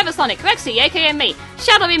Remix, Forever Sonic, Rexy, aka me,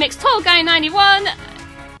 Shadow Remix, Tall Guy 91,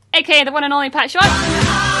 aka the one and only Pat Short.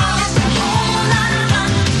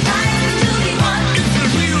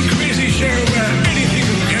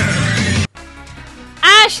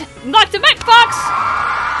 Ash, Dr. MacFox,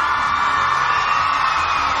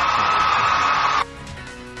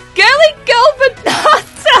 Girly Girl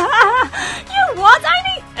Banata. You what,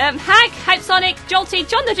 Amy? Hack, Hype Sonic, Jolty,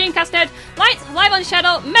 John the Dreamcast Nerd, Light, Live on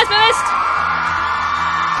Shadow, Mesmerist,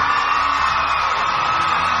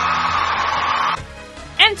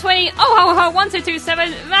 M20, Oh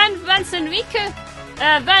 1227, Van Vansenrico,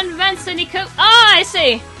 Van Vansenico. Ah, I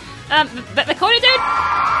see. The Coda Dude.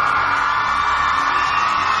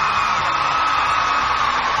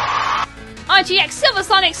 RGX, Silver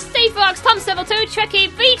Sonic, Steve Rocks, Tom Civil 2, Trekkie,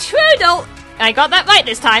 V Trudel. I got that right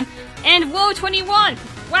this time. And Woe 21.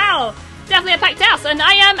 Wow, definitely a packed house. And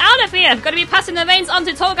I am out of here. Going to be passing the reins on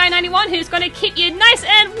to Tall Guy 91, who's going to keep you nice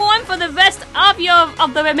and warm for the rest of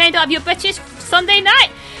the remainder of your British Sunday night.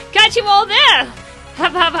 Catch you all there.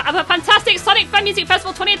 Have a fantastic Sonic Fan Music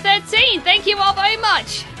Festival 2013. Thank you all very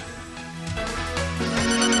much.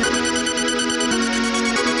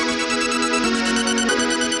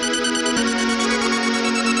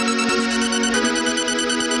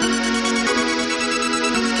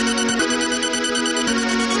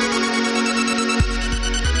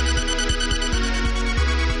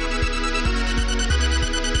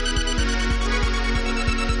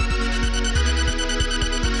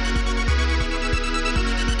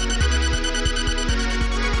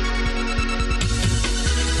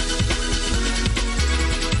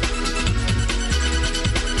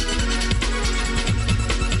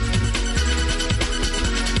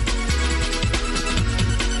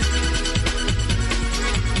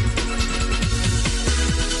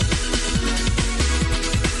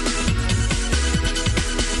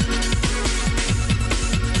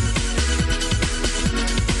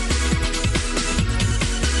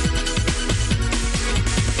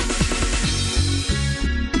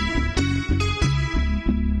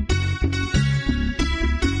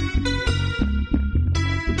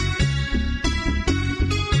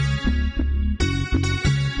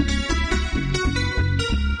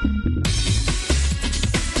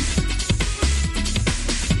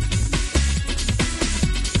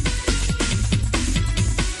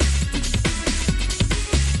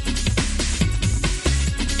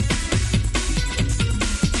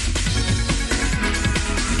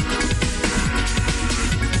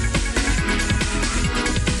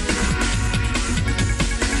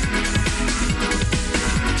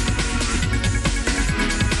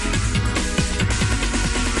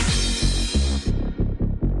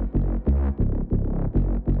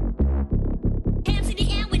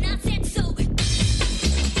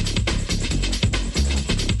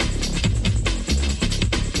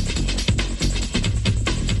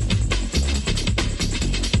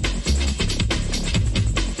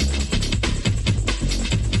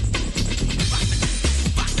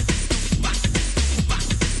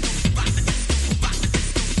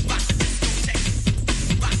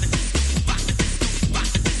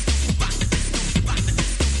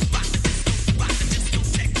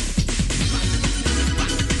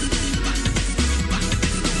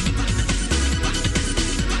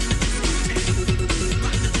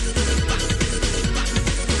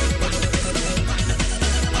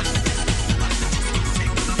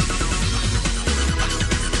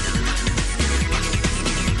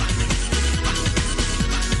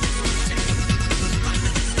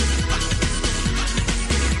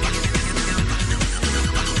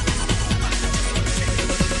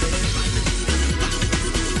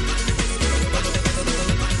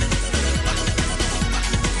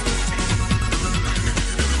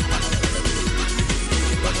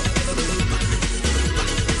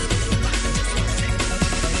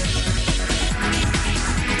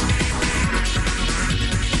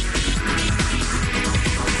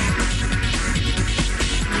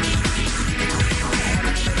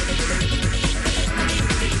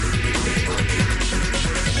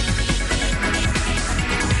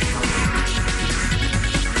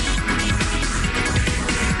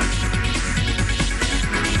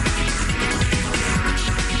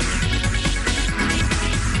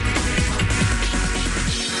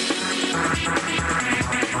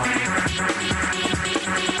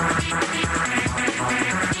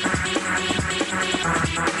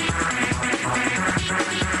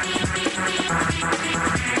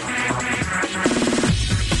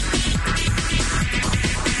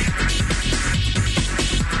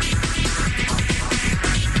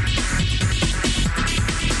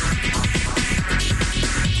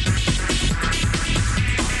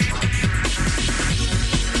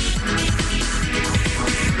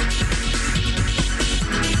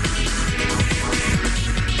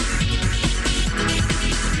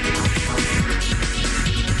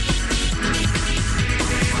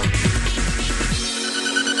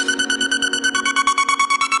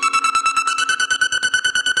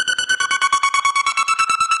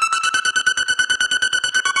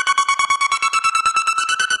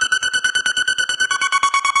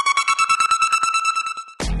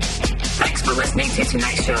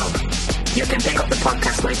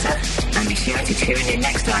 sure to tune in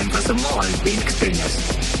next time for some more remix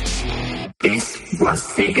goodness. This was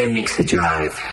Sega Mixer Drive.